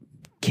 it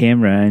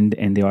came round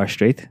into our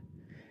street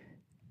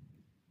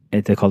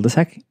at the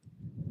cul-de-sac,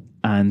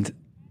 and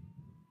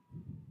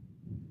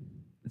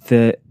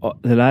the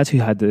lads who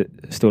had the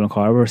stolen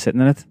car were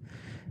sitting in it.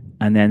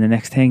 And then the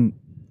next thing,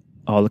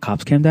 all the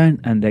cops came down,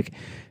 and like,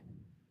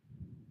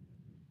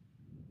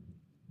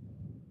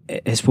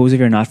 I suppose if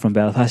you're not from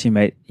Belfast, you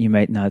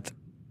might not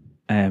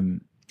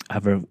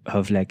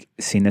have like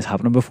seen this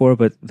happening before,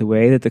 but the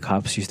way that the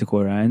cops used to go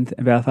around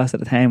in Belfast at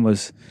the time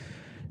was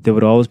they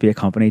would always be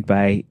accompanied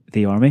by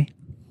the army.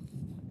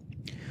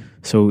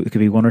 So it could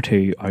be one or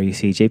two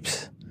RUC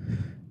jeeps,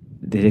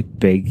 the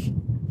big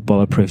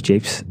bulletproof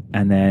jeeps,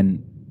 and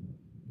then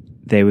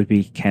they would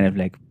be kind of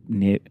like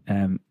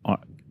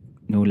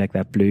like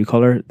that blue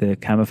colour, the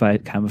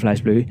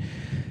camouflage blue,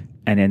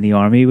 and then the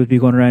army would be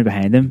going around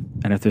behind them.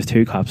 And if there's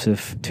two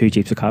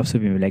jeeps of cops,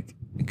 it'd be like,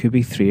 it could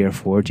be 3 or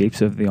 4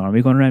 jeeps of the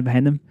army going around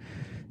behind them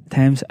at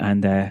times.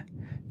 And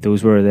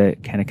those were the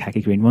kind of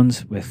khaki green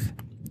ones with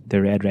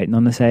the red writing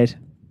on the side,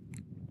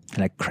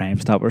 like Crime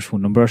Stoppers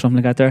phone number or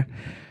something like that there.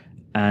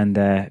 And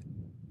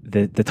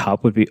the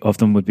top of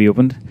them would be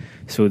opened,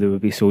 so there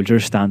would be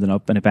soldiers standing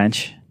up on a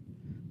bench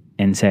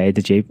inside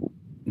the jeep,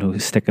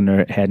 sticking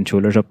their head and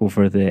shoulders up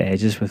over the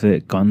edges with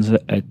the guns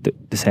at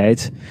the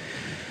sides.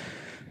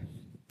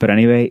 But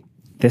anyway,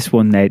 this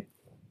one night,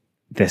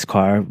 this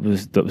car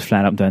that was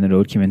flying up and down the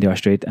road came into our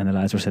street, and the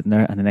lads were sitting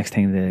there, and the next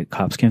thing, the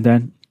cops came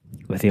down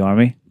with the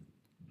army.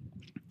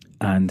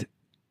 And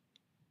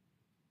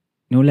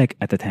like,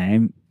 at the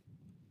time,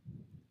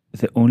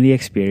 the only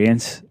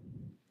experience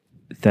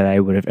that I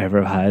would have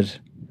ever had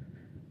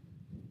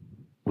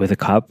with a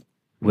cop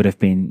would have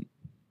been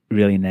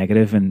really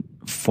negative and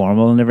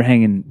formal and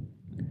everything, and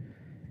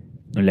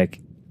like,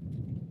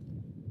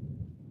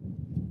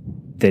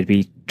 they'd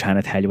be trying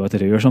to tell you what to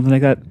do or something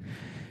like that.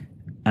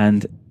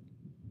 And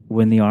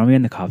when the army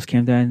and the cops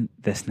came down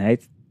this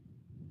night,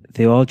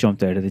 they all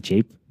jumped out of the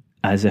Jeep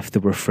as if they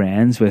were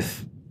friends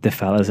with the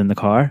fellas in the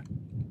car.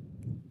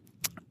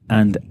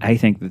 And I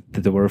think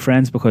that they were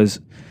friends, because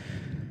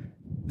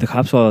the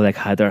cops all like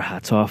had their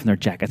hats off and their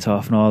jackets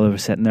off and all. They were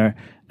sitting there,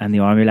 and the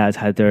army lads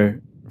had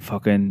their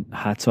fucking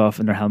hats off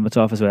and their helmets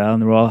off as well,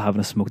 and they were all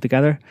having a smoke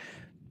together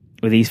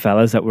with these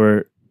fellas that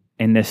were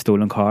in this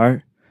stolen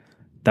car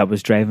that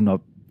was driving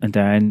up and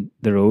down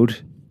the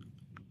road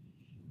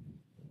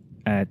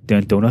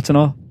doing donuts and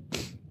all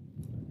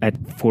at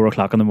 4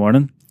 o'clock in the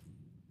morning.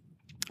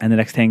 And the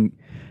next thing,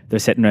 they're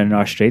sitting around in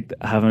our street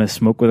having a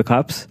smoke with the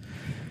cops.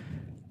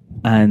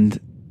 And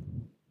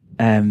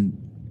I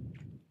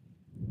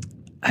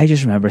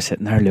just remember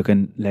sitting there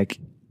looking like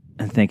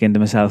and thinking to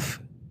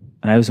myself,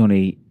 and I was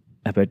only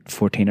about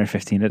 14 or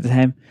 15 at the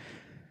time,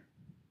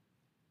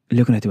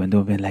 looking out the window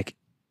and being like,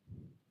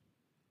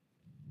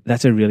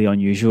 that's a really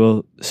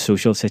unusual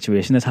social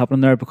situation that's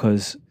happening there,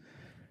 because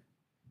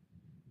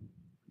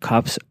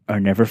cops are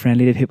never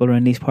friendly to people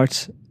around these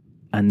parts,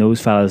 and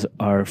those fellas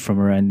are from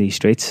around these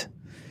streets.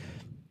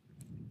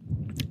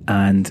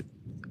 And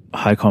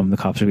how come the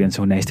cops are being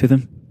so nice to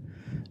them,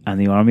 and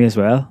the army as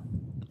well?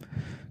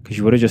 Because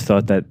you would have just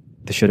thought that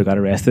they should have got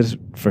arrested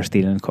for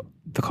stealing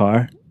the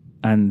car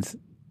and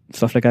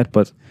stuff like that,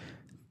 but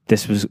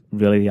this was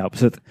really the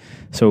opposite.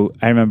 So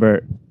I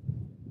remember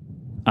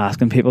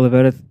asking people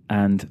about it,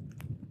 and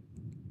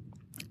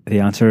the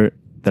answer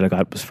that I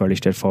got was fairly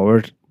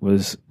straightforward,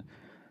 was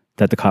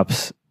that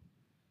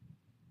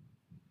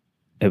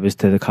it was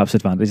to the cops'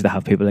 advantage to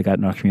have people like that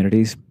in our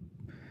communities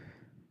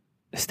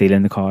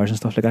stealing the cars and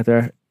stuff like that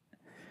there.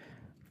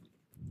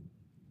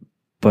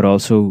 But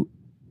also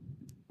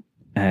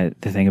the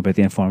thing about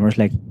the informers,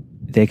 like,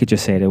 they could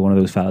just say to one of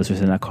those fellas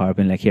who's in that car,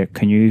 being like, here,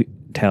 can you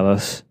tell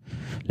us,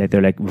 like,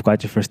 they're like, we've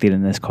got you for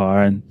stealing this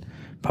car and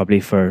probably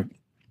for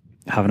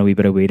having a wee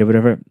bit of weed or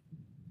whatever,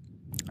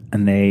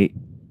 and they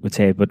would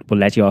say, but we'll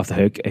let you off the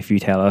hook if you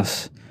tell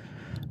us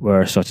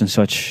where such and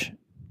such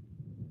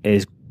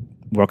is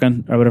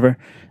working or whatever.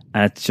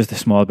 And it's just a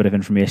small bit of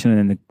information, and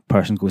then the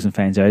person goes and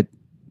finds out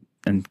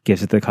and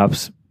gives it to the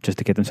cops just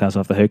to get themselves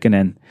off the hook. And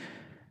then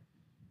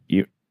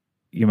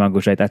your man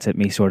goes, right, that's it,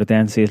 me sorted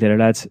then, see you later,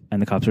 lads.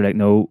 And the cops are like,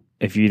 no,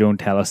 if you don't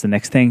tell us the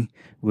next thing,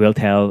 we'll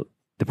tell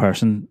the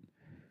person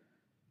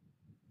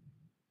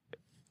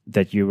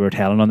that you were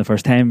telling on the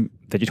first time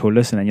that you told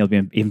us, and then you'll be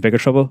in even bigger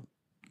trouble.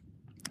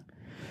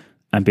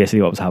 And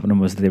basically what was happening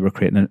was that they were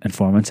creating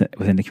informants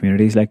within the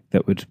communities, like,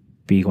 that would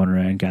be going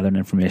around gathering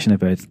information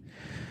about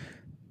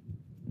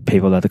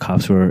people that the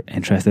cops were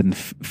interested in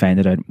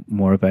finding out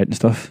more about and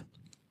stuff.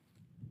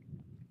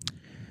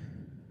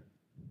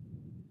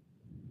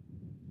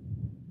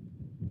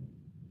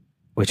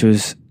 Which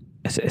was,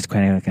 it's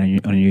kind of like an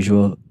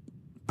unusual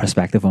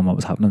perspective on what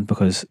was happening,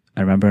 because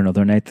I remember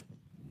another night,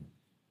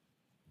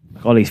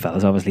 all these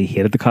fellas obviously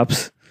hated the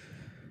cops,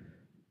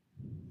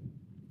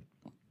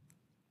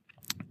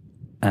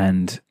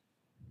 and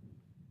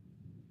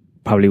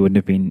probably wouldn't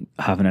have been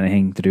having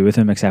anything to do with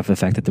him except for the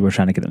fact that they were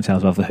trying to get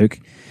themselves off the hook.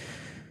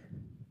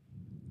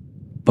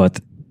 But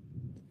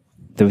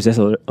there was this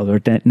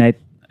other night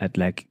at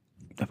like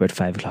about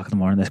 5 o'clock in the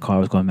morning, this car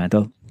was going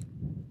mental.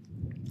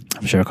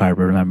 I'm sure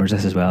Carver remembers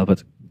this as well,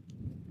 but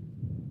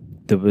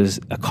there was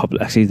a couple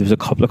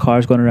of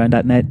cars going around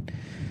that night,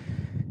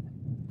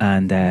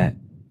 and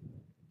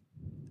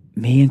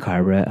me and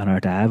Carver and our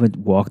dad would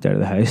walked out of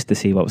the house to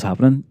see what was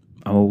happening,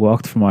 and we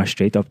walked from our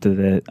street up to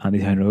the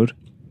Andytown Road,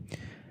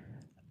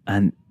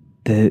 and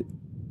the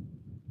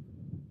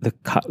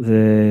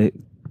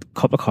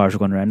couple of cars were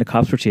going around. The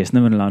cops were chasing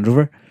them in a Land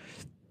Rover,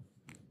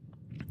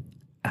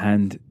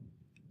 and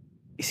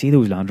you see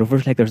those Land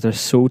Rovers, like, they're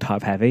so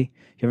top heavy.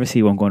 You ever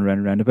see one going around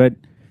a roundabout?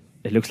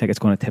 It looks like it's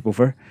going to tip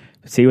over.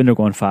 But see, when they're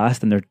going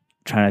fast and they're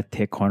trying to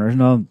take corners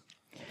and all,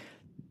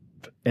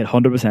 it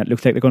 100%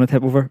 looks like they're going to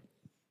tip over.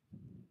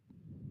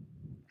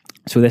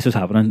 So this was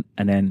happening,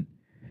 and then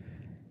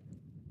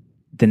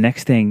the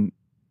next thing,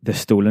 the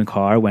stolen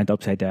car went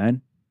upside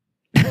down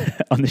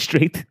on the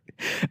street.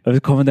 I was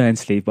coming down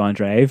Sleepbond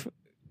Drive,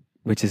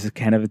 which is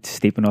kind of a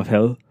steep enough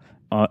hill,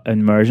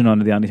 and merging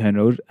onto the Andytown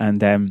Road,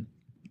 and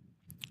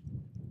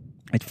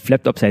it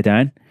flipped upside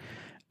down,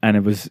 and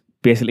it was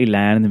basically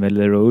lying in the middle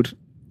of the road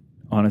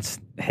on its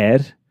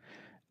head,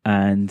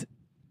 and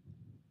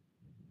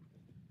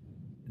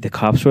the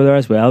cops were there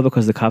as well,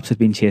 because the cops had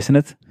been chasing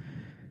it.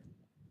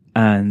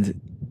 And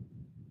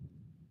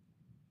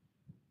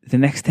the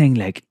next thing,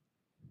 like,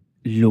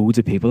 loads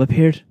of people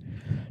appeared.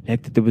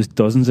 Like, there was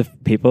dozens of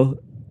people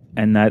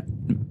in that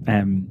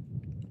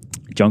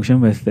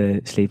junction with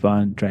the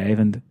Sleepbond Drive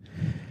and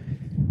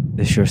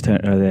the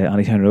Shurestown, or the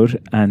Andytown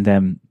Road, and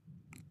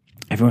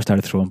everyone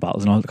started throwing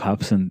bottles and all the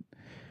cops and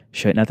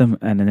shouting at them.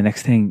 And then the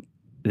next thing,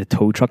 the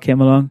tow truck came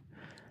along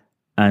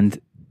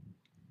and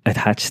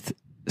attached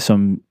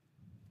some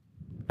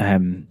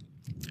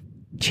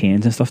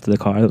chains and stuff to the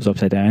car that was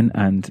upside down,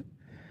 and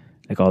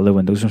like all the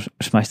windows were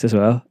smashed as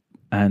well.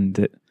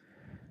 And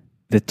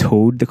they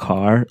towed the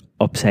car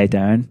upside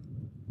down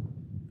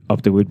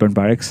up the Woodburn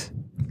Barracks,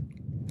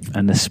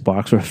 and the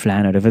sparks were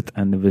flying out of it,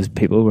 and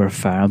people were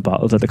firing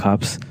bottles at the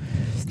cops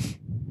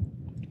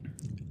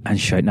and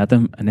shouting at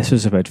them. And this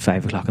was about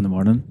 5 o'clock in the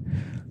morning.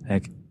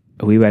 Like,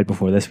 a wee while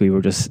before this, we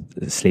were just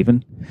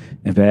sleeping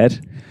in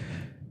bed,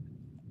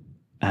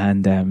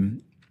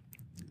 and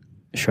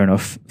sure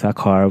enough, that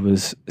car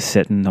was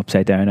sitting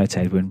upside down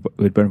outside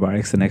Woodburn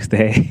Barracks the next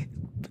day.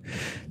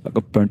 Like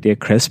a burnt to a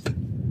crisp.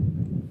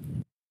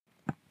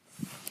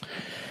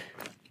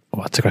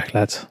 What's the crack,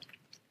 lads?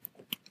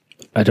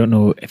 I don't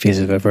know if you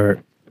have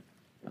ever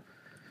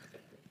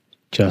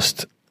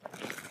just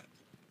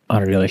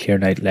on a really clear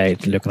night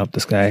light looking up the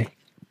sky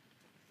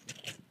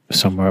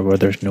somewhere where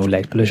there's no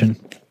light pollution,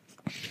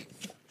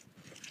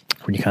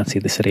 when you can't see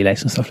the city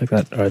lights and stuff like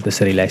that, or the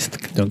city lights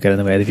don't get in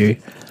the way of the view.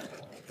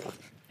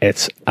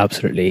 It's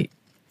absolutely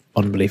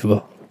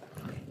unbelievable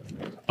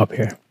up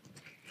here.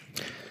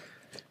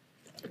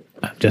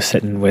 I'm just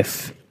sitting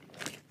with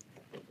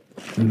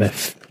my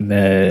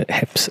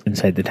hips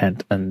inside the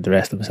tent and the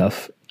rest of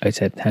myself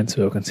outside the tent,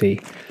 so I can see.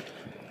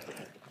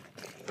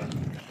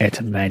 It's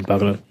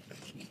mind-boggling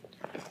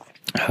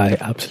how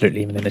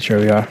absolutely miniature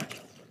we are.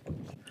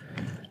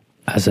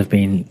 As I've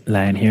been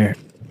lying here,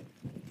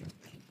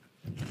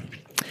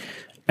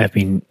 I've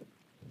been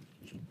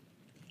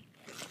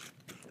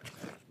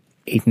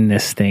eating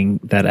this thing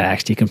that I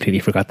actually completely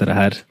forgot that I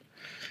had,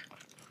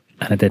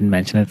 and I didn't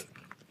mention it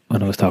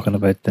when I was talking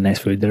about the nice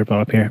food that I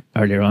brought up here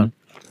earlier on.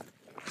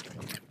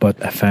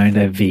 But I found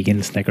a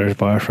vegan Snickers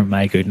bar from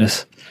My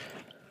Goodness,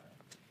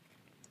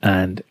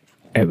 and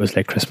it was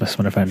like Christmas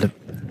when I found it.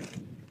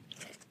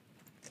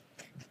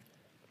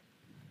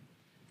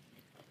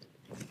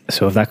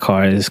 So if that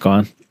car is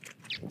gone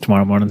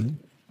tomorrow morning,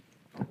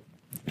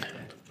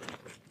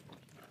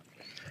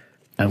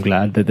 I'm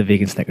glad that the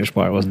vegan Snickers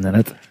bar wasn't in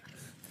it.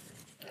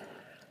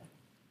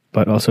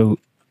 But also,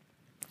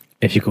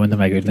 if you go into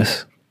My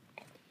Goodness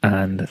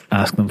and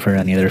ask them for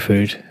any other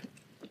food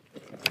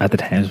at the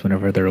times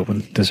whenever they're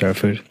open to serve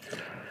food,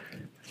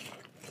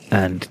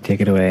 and take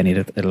it away and eat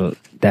it, it'll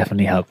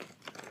definitely help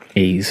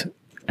ease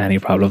any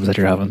problems that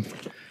you're having.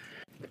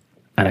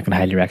 And I can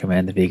highly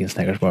recommend the vegan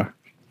Snickers bar.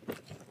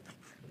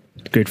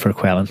 It's good for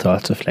quelling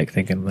thoughts of like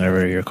thinking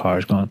whenever your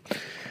car's gone,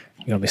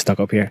 you're gonna be stuck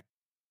up here.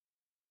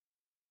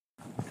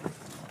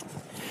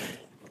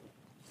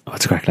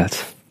 What's the crack,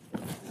 lads?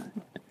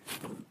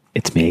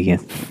 It's me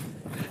again.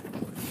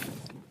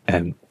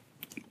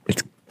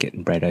 It's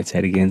getting bright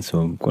outside again, so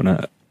I'm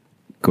gonna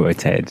go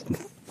outside and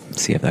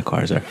see if that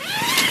car's there.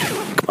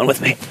 Come on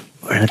with me.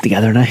 We're in it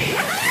together now.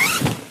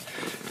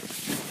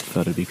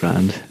 Thought it'd be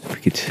grand if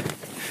we could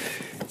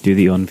do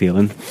the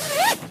unveiling.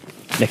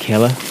 Like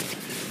hella.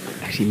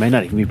 Actually, it might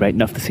not even be bright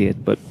enough to see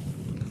it, but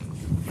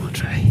we'll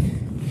try.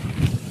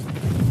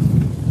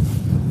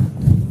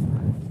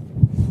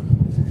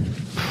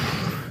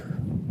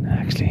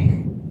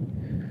 Actually,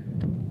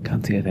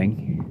 can't see a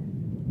thing.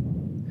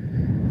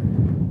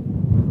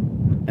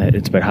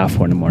 It's about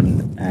 4:30 in the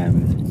morning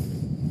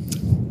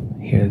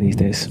here these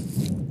days.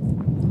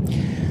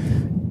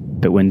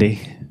 Bit windy,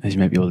 as you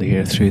might be able to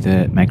hear through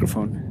the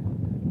microphone.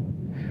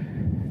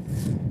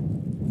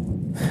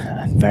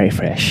 And very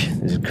fresh.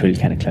 There's cool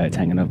kind of clouds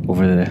hanging down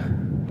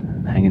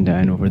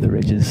over the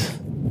ridges.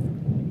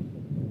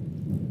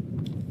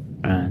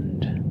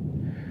 And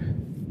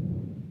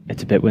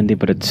it's a bit windy,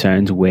 but it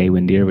sounds way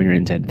windier when you're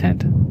inside the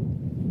tent.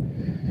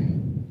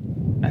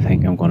 I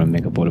think I'm going to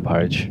make a bowl of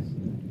porridge.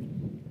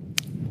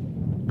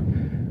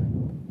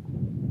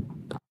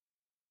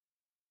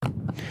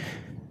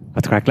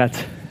 What's the crack,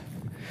 lads?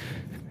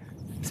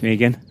 It's me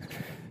again.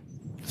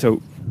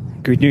 So,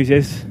 good news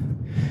is,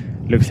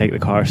 looks like the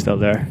car's still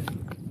there.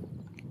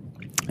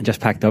 I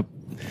just packed up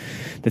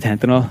the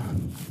tent and all,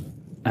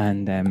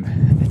 and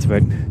it's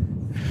about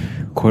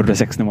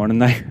 5:45 in the morning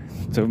now.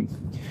 So,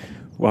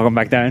 welcome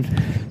back down.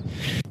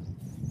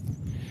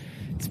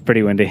 It's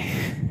pretty windy.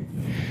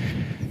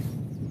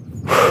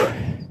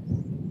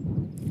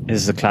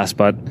 This is a class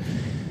spot.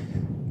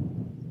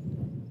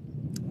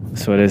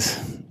 So it is.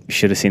 You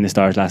should have seen the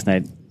stars last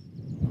night.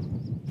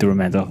 They were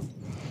mental.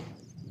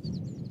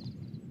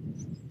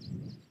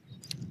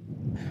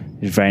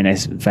 There's very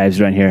nice vibes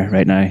around here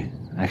right now,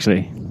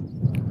 actually.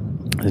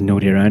 There's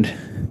nobody around.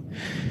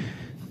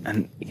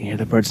 And you can hear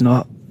the birds and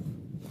all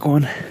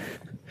going.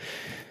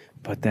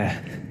 But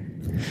I'll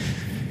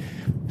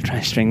try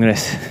and string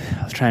this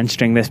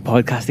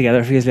podcast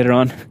together for you later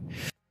on.